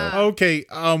 You know? Yeah. Okay.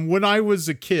 When I was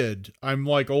a kid, I'm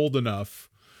like old enough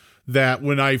that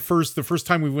when the first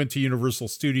time we went to Universal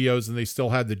Studios and they still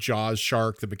had the Jaws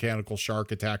shark, the mechanical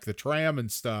shark attack the tram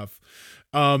and stuff,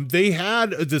 they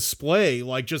had a display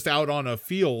like just out on a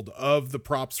field of the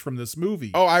props from this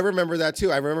movie. Oh, I remember that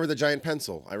too. I remember the giant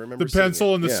pencil. I remember The seeing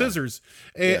pencil it. and the Yeah. scissors.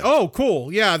 And, Yeah. Oh,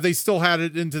 cool. Yeah, they still had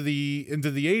it into the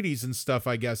 80s and stuff,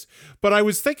 I guess. But I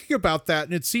was thinking about that,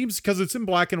 and it seems, because it's in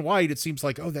black and white, it seems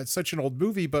like, oh, that's such an old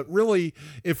movie. But really,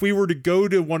 if we were to go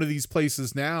to one of these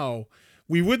places now,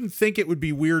 we wouldn't think it would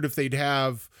be weird if they'd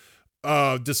have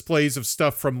displays of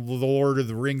stuff from the Lord of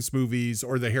the Rings movies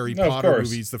or the Harry No, of Potter course.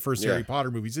 movies, the first Yeah. Harry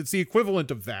Potter movies. It's the equivalent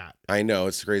of that. I know,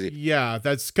 it's crazy. Yeah,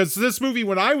 that's because this movie,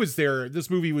 when I was there, this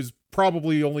movie was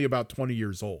probably only about 20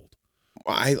 years old.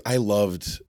 I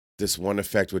loved this one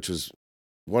effect, which was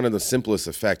one of the simplest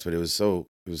effects, but it was so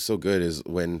good. Is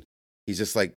when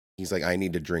he's like, I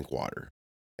need to drink water.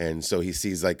 And so he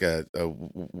sees like a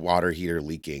water heater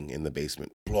leaking in the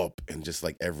basement, plop, and just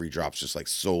like every drop's just like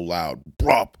so loud,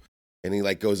 plop, and he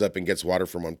like goes up and gets water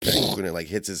from one, and it like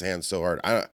hits his hand so hard.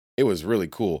 It was really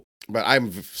cool. But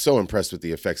I'm so impressed with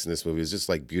the effects in this movie. It's just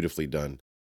like beautifully done.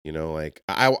 You know, like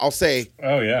I'll say,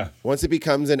 Oh yeah. once it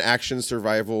becomes an action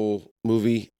survival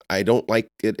movie, I don't like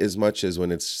it as much as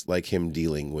when it's like him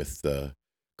dealing with the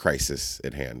crisis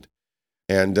at hand.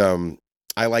 And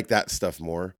I like that stuff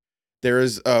more. There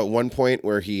is one point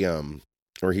where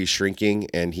he's shrinking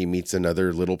and he meets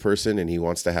another little person and he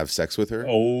wants to have sex with her.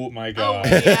 Oh my god.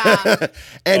 yeah.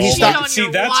 And he Oh, Cheat stopped. on See,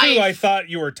 your that's who wife. I thought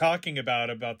you were talking about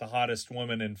the hottest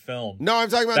woman in film. No, I'm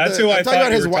talking about That's who I I'm talking thought about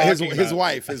you his were wife. talking His about.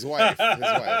 wife. His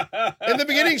wife. In the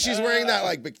beginning, she's wearing that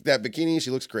bikini. She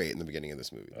looks great in the beginning of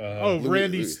this movie. Oh, Louis-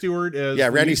 Randy Louis- Stewart is Yeah,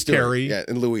 Randy Louise Stewart. Terry. Yeah,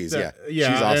 and Louise. Yeah,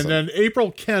 Yeah, she's awesome. and then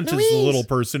April Kent is Louise. the little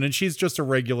person, and she's just a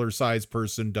regular sized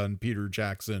person done Peter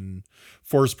Jackson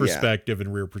force perspective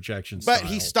and rear projection But style.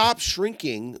 he stops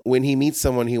shrinking when he meets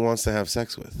someone he wants to have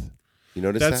sex with. You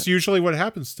notice That's that? usually what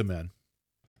happens to men.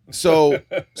 So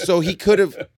he could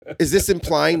have. Is this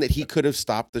implying that he could have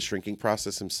stopped the shrinking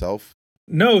process himself?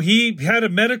 No, he had a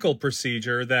medical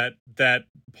procedure that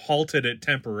halted it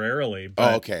temporarily.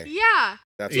 But okay. Yeah.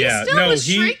 That's He Yeah, still no, was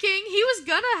he- shrieking. He was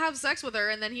gonna have sex with her,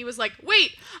 and then he was like,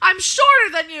 "Wait, I'm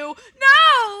shorter than you.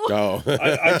 No!" Oh.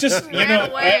 I just, you Ran know,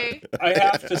 away. I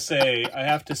have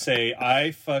to say,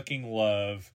 I fucking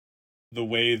love the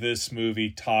way this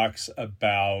movie talks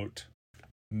about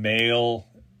male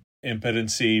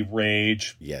impotency,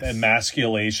 rage, Yes.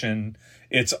 emasculation.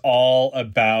 It's all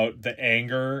about the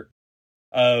anger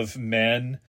of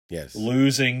men Yes.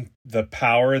 losing the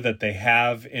power that they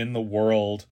have in the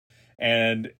world.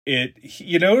 And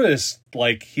you notice,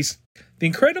 like, the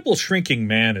Incredible Shrinking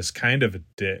Man is kind of a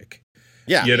dick.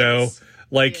 Yeah. You know, Yes.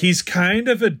 like, Yes. he's kind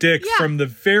of a dick Yeah. from the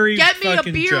very Get me a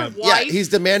fucking beer, jump. wife. Yeah, he's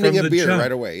demanding From a the beer jump.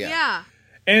 right away. Yeah. Yeah.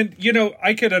 And, you know,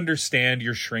 I could understand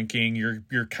you're shrinking.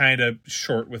 You're kind of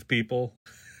short with people.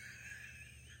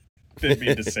 Didn't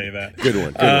mean to say that. Good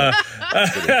one.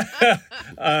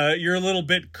 You're a little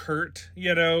bit curt,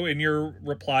 you know, in your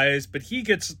replies, but he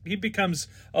becomes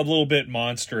a little bit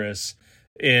monstrous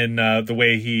in the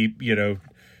way he, you know,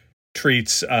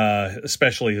 treats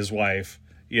especially his wife.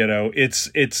 You know,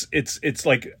 it's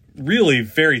like really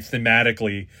very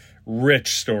thematically rich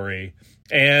story.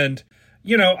 And,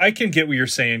 you know, I can get what you're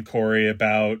saying, Corey,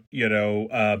 about, you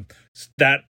know,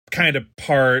 that kind of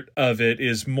part of it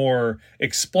is more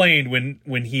explained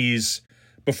when he's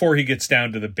before he gets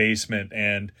down to the basement.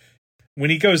 And when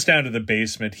he goes down to the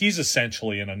basement, he's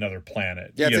essentially in another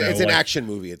planet. Yeah, it's an like, action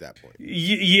movie at that point.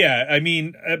 Yeah, I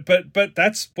mean, but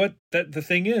that's what the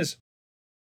thing is.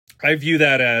 I view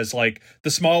that as, like,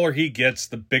 the smaller he gets,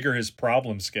 the bigger his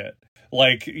problems get.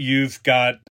 Like,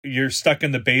 you're stuck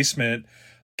in the basement.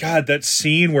 God, that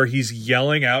scene where he's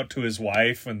yelling out to his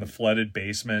wife in the flooded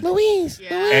basement. Louise,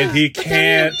 Yeah. And he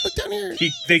can't, look down here.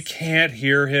 they can't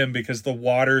hear him because the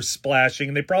water's splashing,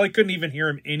 and they probably couldn't even hear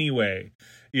him anyway.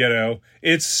 You know,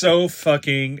 it's so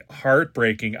fucking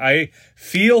heartbreaking. I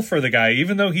feel for the guy,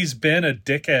 even though he's been a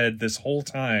dickhead this whole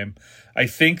time. I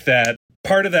think that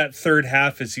part of that third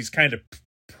half is he's kind of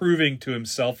proving to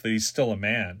himself that he's still a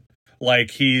man.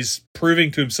 Like, he's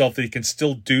proving to himself that he can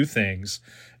still do things,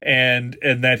 and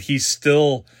that he's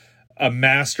still a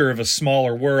master of a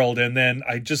smaller world. And then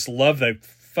I just love that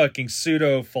fucking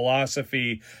pseudo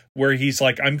philosophy where he's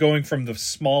like, I'm going from the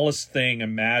smallest thing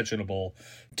imaginable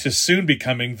to soon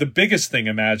becoming the biggest thing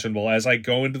imaginable as I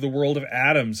go into the world of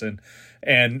atoms, and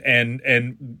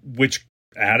which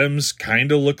atoms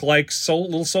kind of look like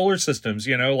little solar systems,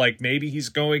 you know, like maybe he's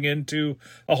going into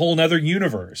a whole nother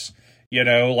universe, you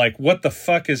know, like what the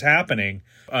fuck is happening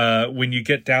when you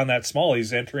get down that small?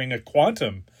 He's entering a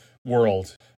quantum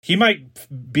world. He might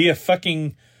be a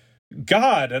fucking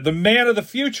god, the man of the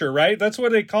future, right? That's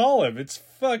what they call him. It's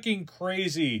fucking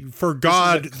crazy. For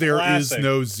God, there is classic.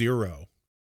 no zero.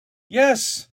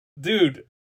 Yes, dude.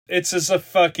 This is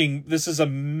a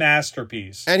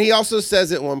masterpiece. And he also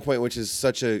says at one point, which is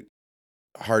such a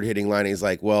hard-hitting line, he's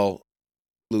like, well,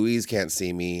 Louise can't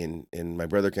see me and my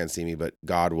brother can't see me, but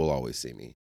God will always see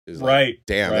me. It's like, Right.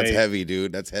 damn, right. that's heavy,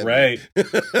 dude. That's heavy. Right.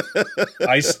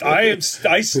 I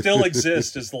still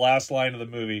exist is the last line of the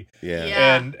movie. Yeah.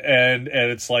 Yeah. And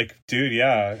it's like, dude,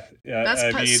 yeah.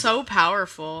 That's so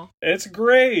powerful. It's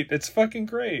great. It's fucking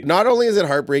great. Not only is it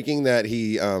heartbreaking that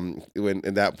he when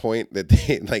at that point that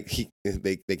they like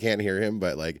they can't hear him,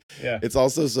 but like Yeah. it's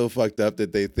also so fucked up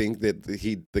that they think that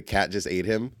the cat just ate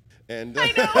him. And I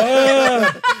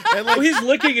know. and like, He's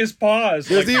licking his paws.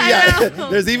 There's Like, even, I know.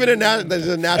 there's even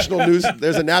a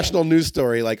national news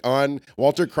story like on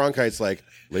Walter Cronkite's like,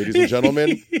 ladies and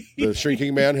gentlemen, the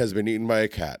shrinking man has been eaten by a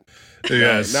cat.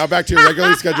 Yes. Now back to your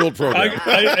regularly scheduled program.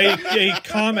 a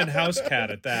common house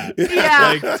cat at that.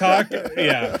 Yeah.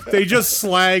 Yeah. They just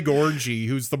slag Orangey,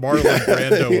 who's the Marlon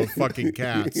Brando of fucking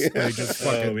cats. They just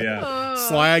fucking Oh, yeah.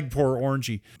 slag poor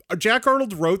Orangey. Jack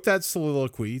Arnold wrote that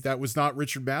soliloquy. That was not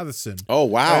Richard Matheson. Oh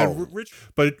wow.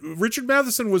 But Richard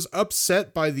Matheson was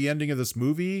upset by the ending of this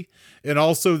movie, and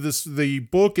also the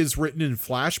book is written in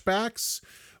flashbacks,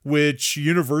 which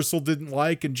Universal didn't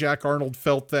like, and Jack Arnold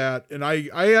felt that, and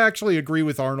I actually agree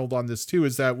with Arnold on this too,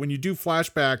 is that when you do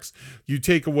flashbacks, you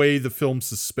take away the film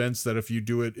suspense that if you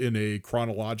do it in a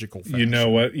chronological fashion. You know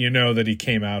what? You know that he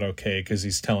came out okay because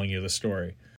he's telling you the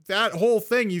story. That whole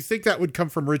thing, you think that would come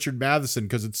from Richard Matheson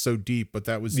because it's so deep, but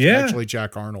that was Yeah. actually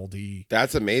Jack Arnold.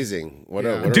 That's amazing. What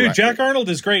Yeah. a Dude, Jack Arnold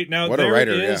is great. Now, What a there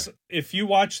writer, is, if you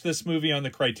watch this movie on the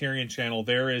Criterion Channel,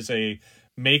 there is a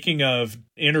making of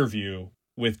interview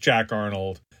with Jack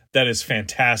Arnold that is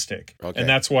fantastic. Okay. And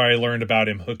that's why I learned about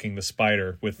him hooking the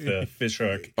spider with the fish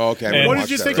hook. Oh, okay. I'm And- gonna What watch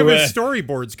did you that think right of away. his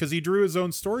storyboards? Because he drew his own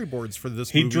storyboards for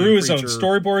this He movie. drew his own Preacher.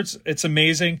 storyboards. It's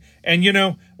amazing. And, you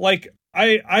know, like,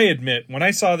 I admit, when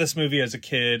I saw this movie as a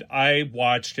kid, I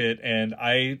watched it and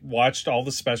I watched all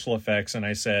the special effects and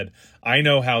I said, I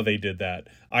know how they did that.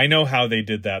 I know how they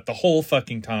did that. The whole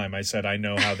fucking time I said, I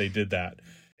know how they did that.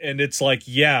 And it's like,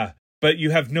 yeah, but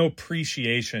you have no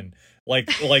appreciation. Like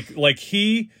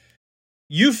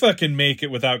you fucking make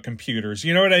it without computers.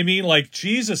 You know what I mean? Like,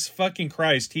 Jesus fucking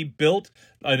Christ. He built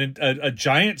a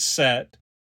giant set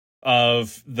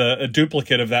of a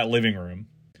duplicate of that living room.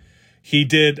 He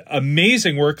did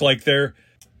amazing work, like the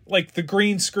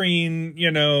green screen,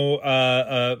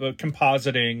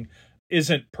 compositing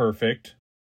isn't perfect,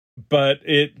 but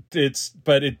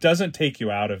it doesn't take you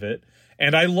out of it.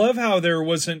 And I love how there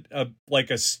wasn't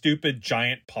a stupid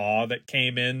giant paw that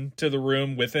came into the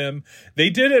room with him.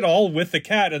 They did it all with the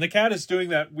cat, and the cat is doing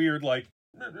that weird, like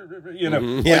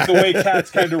the way cats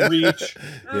kind of reach.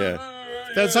 Yeah.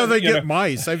 That's how they get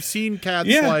mice. I've seen cats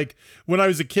like when I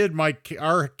was a kid,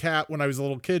 our cat, when I was a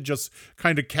little kid, just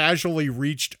kind of casually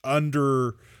reached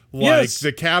under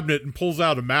the cabinet and pulls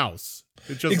out a mouse.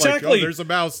 It's just like, oh, there's a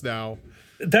mouse now.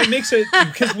 That makes it,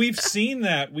 because we've seen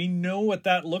that. We know what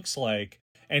that looks like.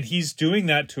 And he's doing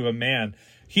that to a man.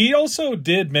 He also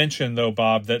did mention, though,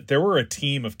 Bob, that there were a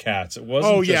team of cats. It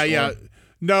wasn't just one.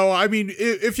 No, I mean,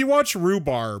 if you watch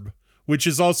Rhubarb, which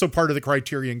is also part of the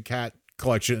Criterion Cat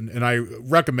collection, and I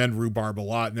recommend Rhubarb a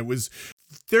lot, and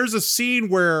there's a scene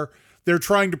where they're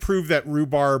trying to prove that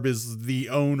Rhubarb is the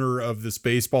owner of this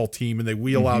baseball team, and they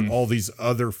wheel out all these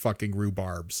other fucking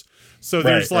rhubarbs. So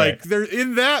there's there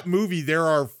in that movie there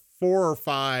are 4 or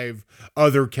 5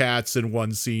 other cats in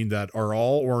one scene that are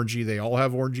all orangey. They all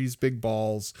have Orangey's big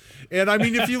balls. And I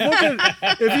mean, if you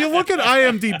look at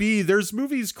IMDb, there's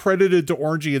movies credited to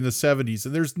Orangey in the 70s,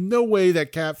 and there's no way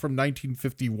that cat from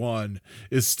 1951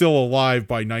 is still alive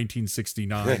by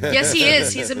 1969. Yes, he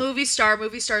is. He's a movie star.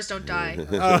 Movie stars don't die.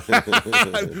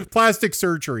 Plastic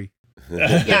surgery.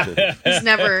 Yeah, he's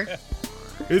never.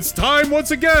 It's time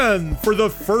once again for the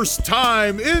first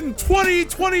time in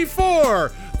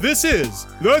 2024. This is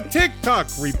the TikTok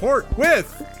Report with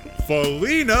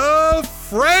Felina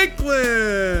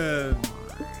Franklin.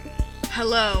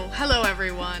 Hello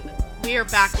everyone. We are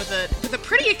back with a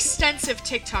pretty extensive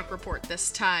TikTok report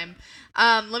this time.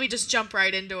 Let me just jump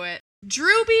right into it.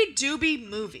 Drooby Dooby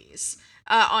Movies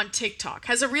on TikTok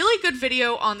has a really good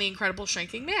video on The Incredible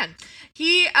Shrinking Man.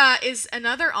 He is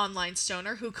another online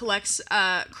stoner who collects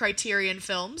Criterion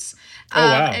films. Oh,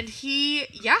 wow. And he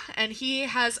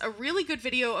has a really good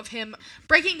video of him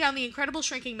breaking down The Incredible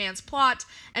Shrinking Man's plot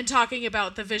and talking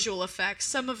about the visual effects.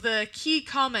 Some of the key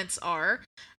comments are,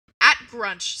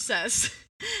 @Grunch says,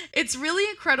 "It's really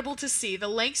incredible to see the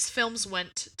lengths films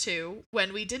went to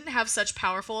when we didn't have such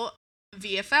powerful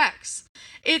VFX.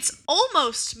 It's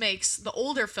almost makes the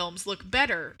older films look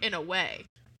better in a way."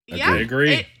 Yeah,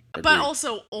 Agree. But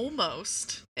also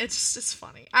almost. It's just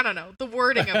funny. I don't know. The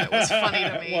wording of it was funny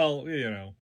to me. Well,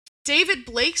 David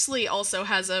Blakesley also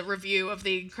has a review of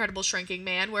The Incredible Shrinking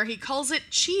Man where he calls it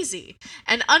cheesy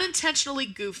and unintentionally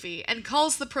goofy and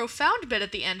calls the profound bit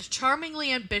at the end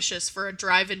charmingly ambitious for a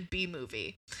drive-in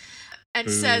B-movie. And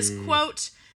says, quote,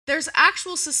 "There's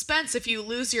actual suspense if you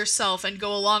lose yourself and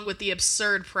go along with the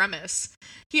absurd premise."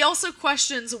 He also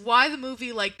questions why the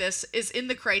movie like this is in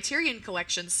the Criterion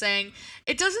Collection, saying,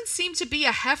 "It doesn't seem to be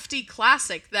a hefty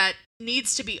classic that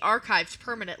needs to be archived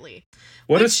permanently."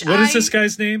 What is this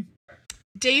guy's name?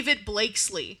 David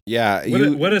Blakesley. Yeah,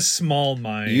 what a small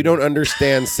mind. You don't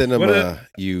understand cinema,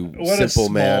 you simple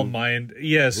man. Small mind.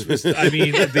 Yes, I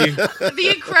mean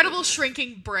the incredible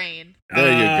shrinking brain.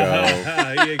 There you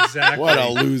go. Exactly. What a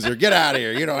loser! Get out of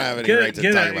here. You don't have any right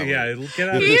to talk about. Yeah, get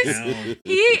out of town.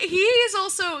 He is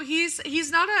also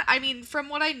he's not a. I mean, from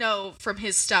what I know from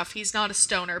his stuff, he's not a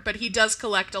stoner, but he does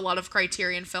collect a lot of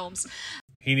Criterion films.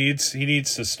 He needs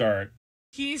to start.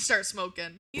 He needs to start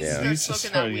smoking. He needs to start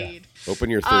smoking that weed. Open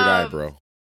your third eye, bro.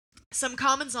 Some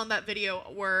comments on that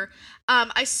video were,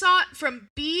 I saw it from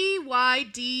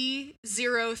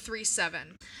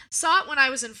BYD037. Saw it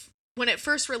when it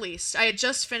first released. I had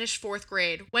just finished 4th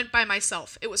grade. Went by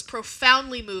myself. It was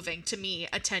profoundly moving to me,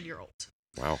 a 10-year-old.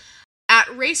 Wow.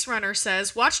 @Race Runner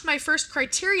says, watched my first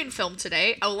Criterion film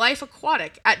today, A Life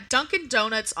Aquatic, at Dunkin'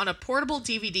 Donuts on a portable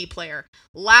DVD player.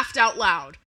 Laughed out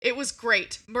loud. It was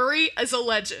great. Murray is a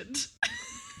legend.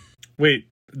 Wait,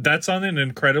 that's on an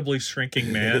Incredibly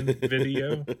Shrinking Man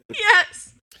video?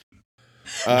 Yes.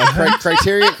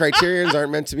 Criterions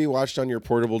aren't meant to be watched on your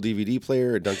portable DVD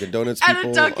player at Dunkin' Donuts, people. At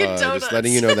a Dunkin' Donuts. Just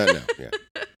letting you know that now. Yeah.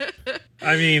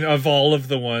 I mean, of all of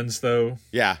the ones, though.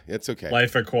 Yeah, it's okay.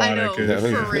 Life Aquatic. I know,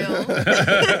 for real.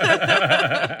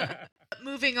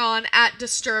 Moving on,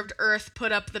 @Disturbed Earth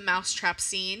put up the mousetrap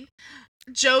scene.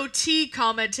 Joe T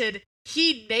commented,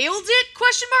 He nailed it?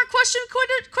 Question mark,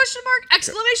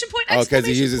 exclamation point, Oh, because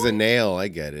he exclamation uses a point. nail. I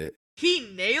get it. He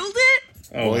nailed it?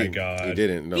 Oh Well, my he god.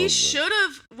 didn't. No, He should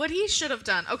have, what he should have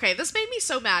done. Okay, this made me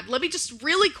so mad. Let me just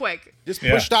really quick. just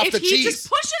Yeah. pushed off If the he cheese. just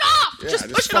push it off, Yeah,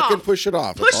 just push it fucking off. push it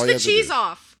off. That's Push all you the have to cheese do.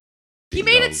 off. He Ding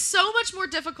made dong. it so much more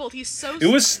difficult. He's so It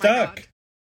was oh my God. stuck.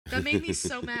 That made me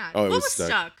so mad. Oh, it what was was stuck.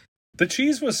 stuck? The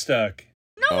cheese was stuck.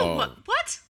 No, Oh.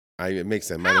 what? It makes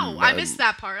sense. No, I missed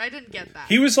that part. I didn't get that.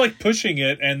 He was like pushing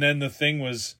it, and then the thing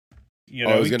was, you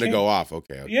know, Oh, it was he going to can't- go off.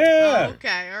 Okay. Yeah. Oh,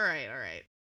 okay, all right.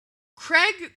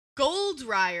 Craig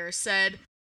Goldreyer said,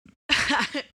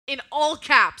 in all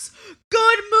caps,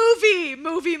 good movie!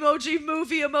 Movie emoji,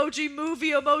 movie emoji,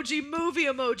 movie emoji, movie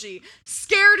emoji.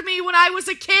 Scared me when I was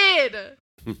a kid.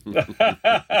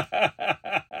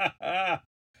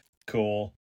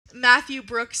 Cool. Matthew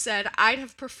Brooks said, I'd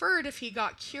have preferred if he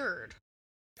got cured.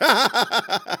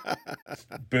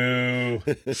 Boo.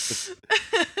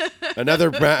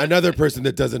 another person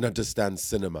that doesn't understand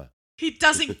cinema. He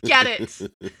doesn't get it.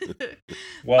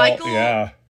 Well,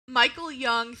 yeah. Michael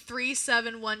Young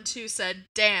 3712 said,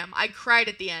 "Damn, I cried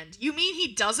at the end." You mean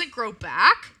he doesn't grow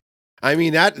back? I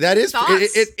mean that is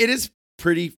Thoughts? it is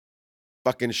pretty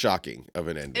fucking shocking of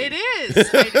an ending. It is.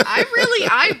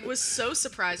 I was so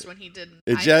surprised when he didn't.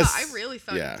 I really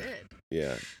thought yeah. he did.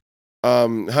 Yeah.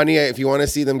 Honey, if you want to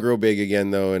see them grow big again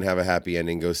though and have a happy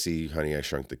ending, go see Honey, I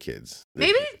Shrunk the Kids.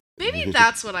 Maybe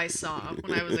that's what I saw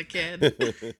when I was a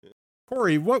kid.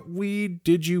 Corey, what weed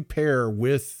did you pair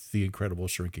with The Incredible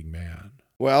Shrinking Man?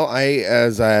 Well,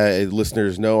 as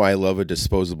listeners know, I love a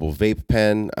disposable vape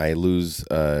pen. I lose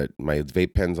my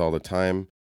vape pens all the time,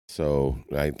 so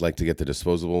I like to get the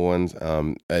disposable ones.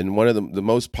 And one of the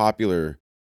most popular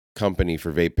company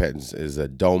for vape pens is a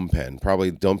Dome Pen.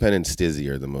 Probably Dome Pen and Stizzy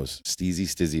are the most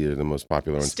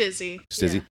popular ones. Stizzy.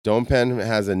 Yeah. Dome Pen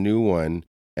has a new one,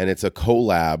 and it's a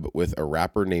collab with a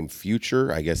rapper named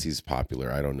Future. I guess he's popular.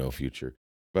 I don't know Future,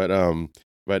 but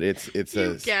it's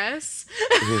You guess?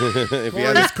 if he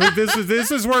has, This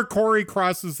is where Corey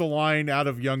crosses the line out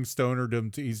of young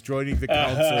stonerdom. He's joining the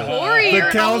council. Corey, The you're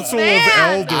an council old of man.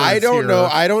 elders. I don't here. know.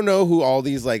 I don't know who all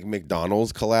these like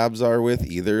McDonald's collabs are with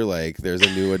either. Like, there's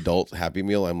a new adult Happy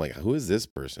Meal. I'm like, who is this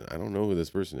person? I don't know who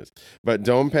this person is. But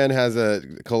Dome Pen has a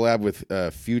collab with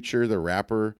Future, the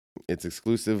rapper. It's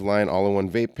exclusive line all-in-one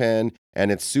vape pen, and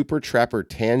it's Super Trapper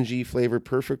Tangy flavor,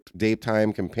 perfect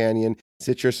daytime companion,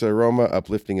 citrus aroma,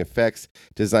 uplifting effects,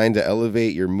 designed to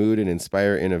elevate your mood and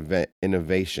inspire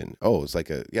innovation. Oh, it's like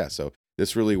so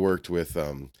this really worked with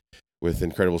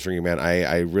Incredible Shrinking Man.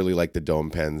 I really like the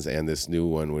Dome Pens, and this new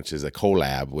one, which is a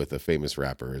collab with a famous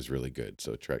rapper, is really good.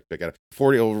 So check out it.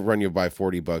 It'll run you by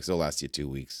 $40. It'll last you 2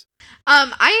 weeks.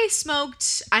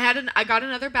 I got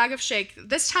another bag of shake.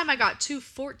 This time I got 2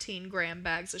 14-gram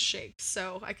bags of shake,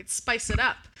 so I could spice it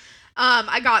up.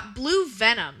 I got Blue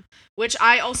Venom, which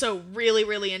I also really,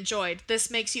 really enjoyed.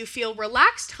 This makes you feel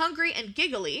relaxed, hungry, and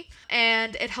giggly,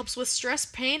 and it helps with stress,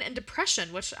 pain, and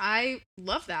depression, which I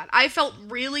love that. I felt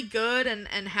really good and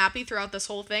happy throughout this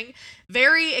whole thing.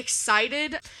 Very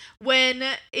excited. When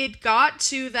it got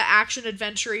to the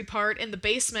action-adventure-y part in the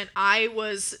basement, I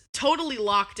was totally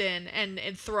locked in and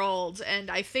enthralled, and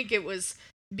I think it was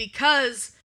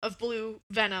because of Blue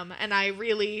Venom, and I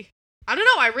really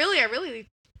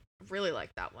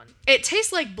like that one. It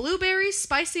tastes like blueberries,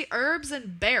 spicy herbs,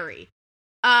 and berry.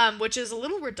 Which is a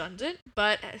little redundant,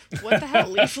 but what the hell,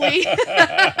 Leafly?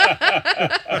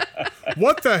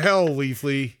 What the hell,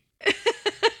 Leafly?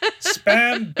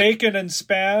 Spam, bacon, and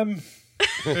spam.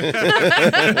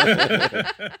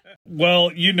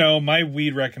 Well, my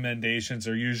weed recommendations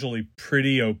are usually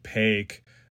pretty opaque.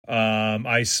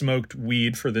 I smoked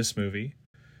weed for this movie,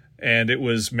 and it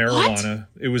was marijuana.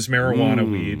 It was marijuana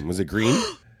weed. Was it green?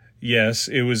 Yes,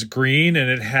 it was green, and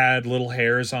it had little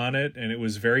hairs on it, and it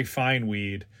was very fine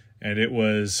weed, and it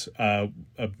was a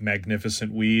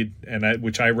magnificent weed, and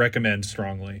which I recommend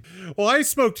strongly. Well, I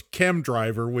smoked Chem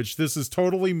Driver, which this is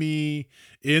totally me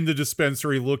in the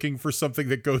dispensary looking for something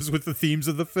that goes with the themes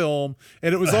of the film,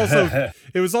 and it was also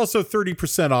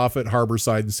 30% off at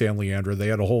Harborside and San Leandro. They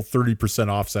had a whole 30%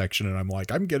 off section, and I'm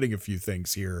like, I'm getting a few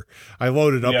things here. I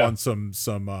loaded up on some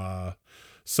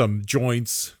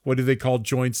joints. What do they call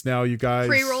joints now, you guys?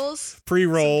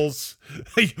 Pre-rolls.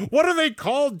 What are they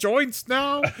called? Joints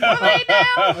now?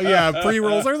 Yeah,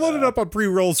 pre-rolls. I loaded up on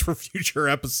pre-rolls for future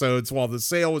episodes while the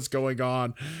sale was going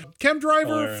on. Chem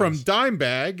Driver from Dime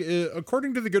Bag,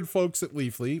 according to the good folks at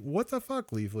Leafly. What the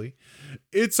fuck, Leafly?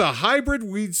 It's a hybrid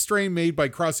weed strain made by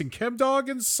crossing Chem Dog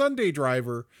and Sunday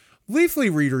Driver.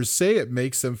 Leafly readers say it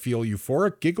makes them feel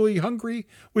euphoric, giggly, hungry,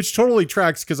 which totally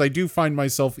tracks because I do find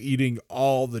myself eating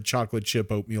all the chocolate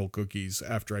chip oatmeal cookies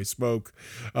after I smoke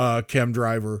Chem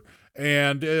Driver.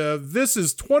 And this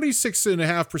is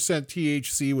 26.5%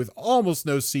 THC with almost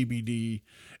no CBD.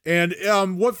 And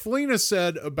what Felina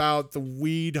said about the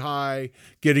weed high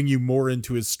getting you more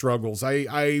into his struggles.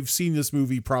 I've seen this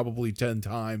movie probably 10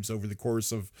 times over the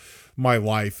course of my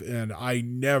life, and I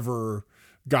never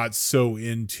got so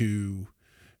into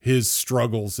his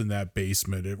struggles in that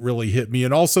basement. It really hit me.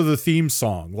 And also the theme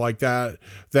song, like that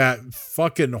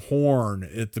fucking horn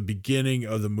at the beginning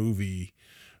of the movie,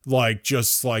 like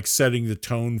just like setting the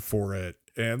tone for it.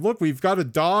 And look, we've got a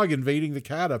dog invading the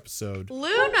cat episode.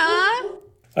 Luna!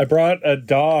 I brought a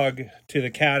dog to the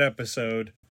cat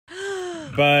episode,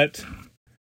 but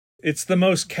it's the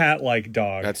most cat-like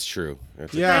dog. That's true.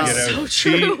 That's So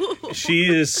true. She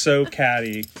is so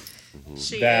catty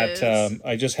She that is.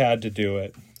 I just had to do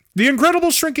it. The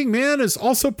Incredible Shrinking Man is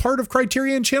also part of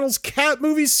Criterion Channel's Cat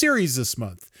Movies series this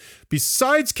month.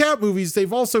 Besides cat movies,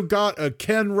 they've also got a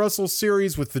Ken Russell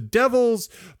series with the Devils,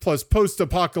 plus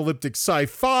post-apocalyptic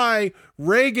sci-fi,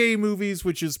 reggae movies,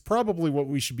 which is probably what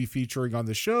we should be featuring on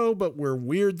the show, but we're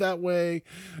weird that way.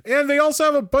 And they also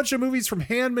have a bunch of movies from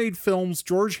Handmade Films,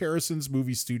 George Harrison's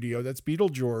movie studio. That's Beetle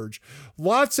George.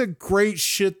 Lots of great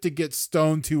shit to get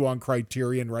stoned to on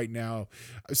Criterion right now.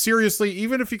 Seriously,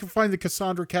 even if you can find the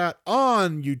Cassandra cat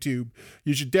on YouTube,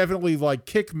 you should definitely like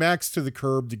kick Max to the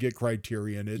curb to get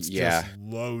Criterion. It's just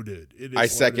loaded. It is I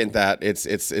second loaded. that.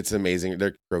 It's amazing.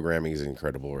 Their programming is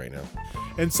incredible right now.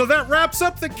 And so that wraps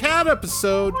up the cat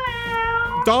episode.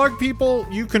 Dog people,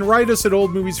 you can write us at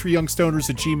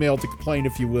oldmoviesforyoungstoners@gmail to complain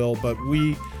if you will, but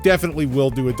we definitely will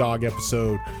do a dog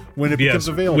episode when it becomes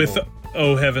available. With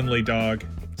Oh Heavenly Dog,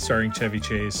 starring Chevy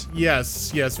Chase.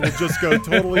 Yes, we'll just go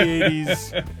totally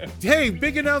 80s. Hey,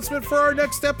 big announcement for our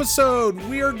next episode.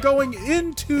 We are going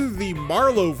into the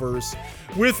Marloverse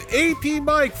with AP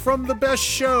Mike from The Best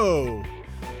Show.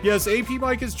 Yes, AP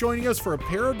Mike is joining us for a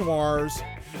pair of noirs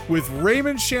with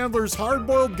Raymond Chandler's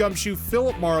hard-boiled gumshoe,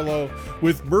 Philip Marlowe,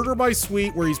 with Murder My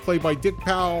Sweet, where he's played by Dick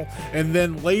Powell, and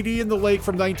then Lady in the Lake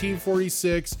from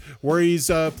 1946, where he's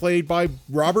played by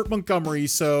Robert Montgomery.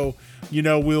 So, you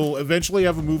know, we'll eventually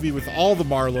have a movie with all the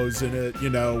Marlowes in it, you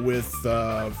know, with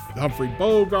Humphrey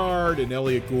Bogart and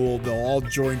Elliot Gould. They'll all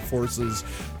join forces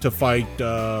to fight,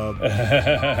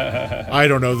 I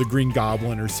don't know, the Green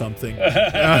Goblin or something.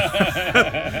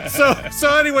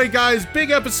 So anyway, guys,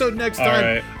 big episode next time.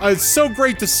 Right. It's so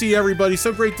great to see everybody.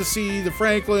 So great to see the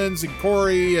Franklins and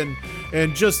Corey, and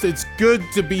just it's good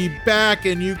to be back.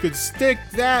 And you could stick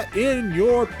that in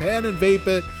your pen and vape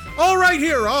it. All right,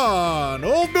 here on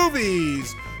Old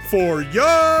Movies for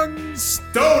Young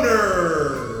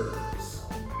Stoners.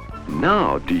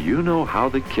 Now, do you know how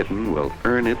the kitten will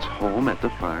earn its home at the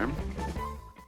farm?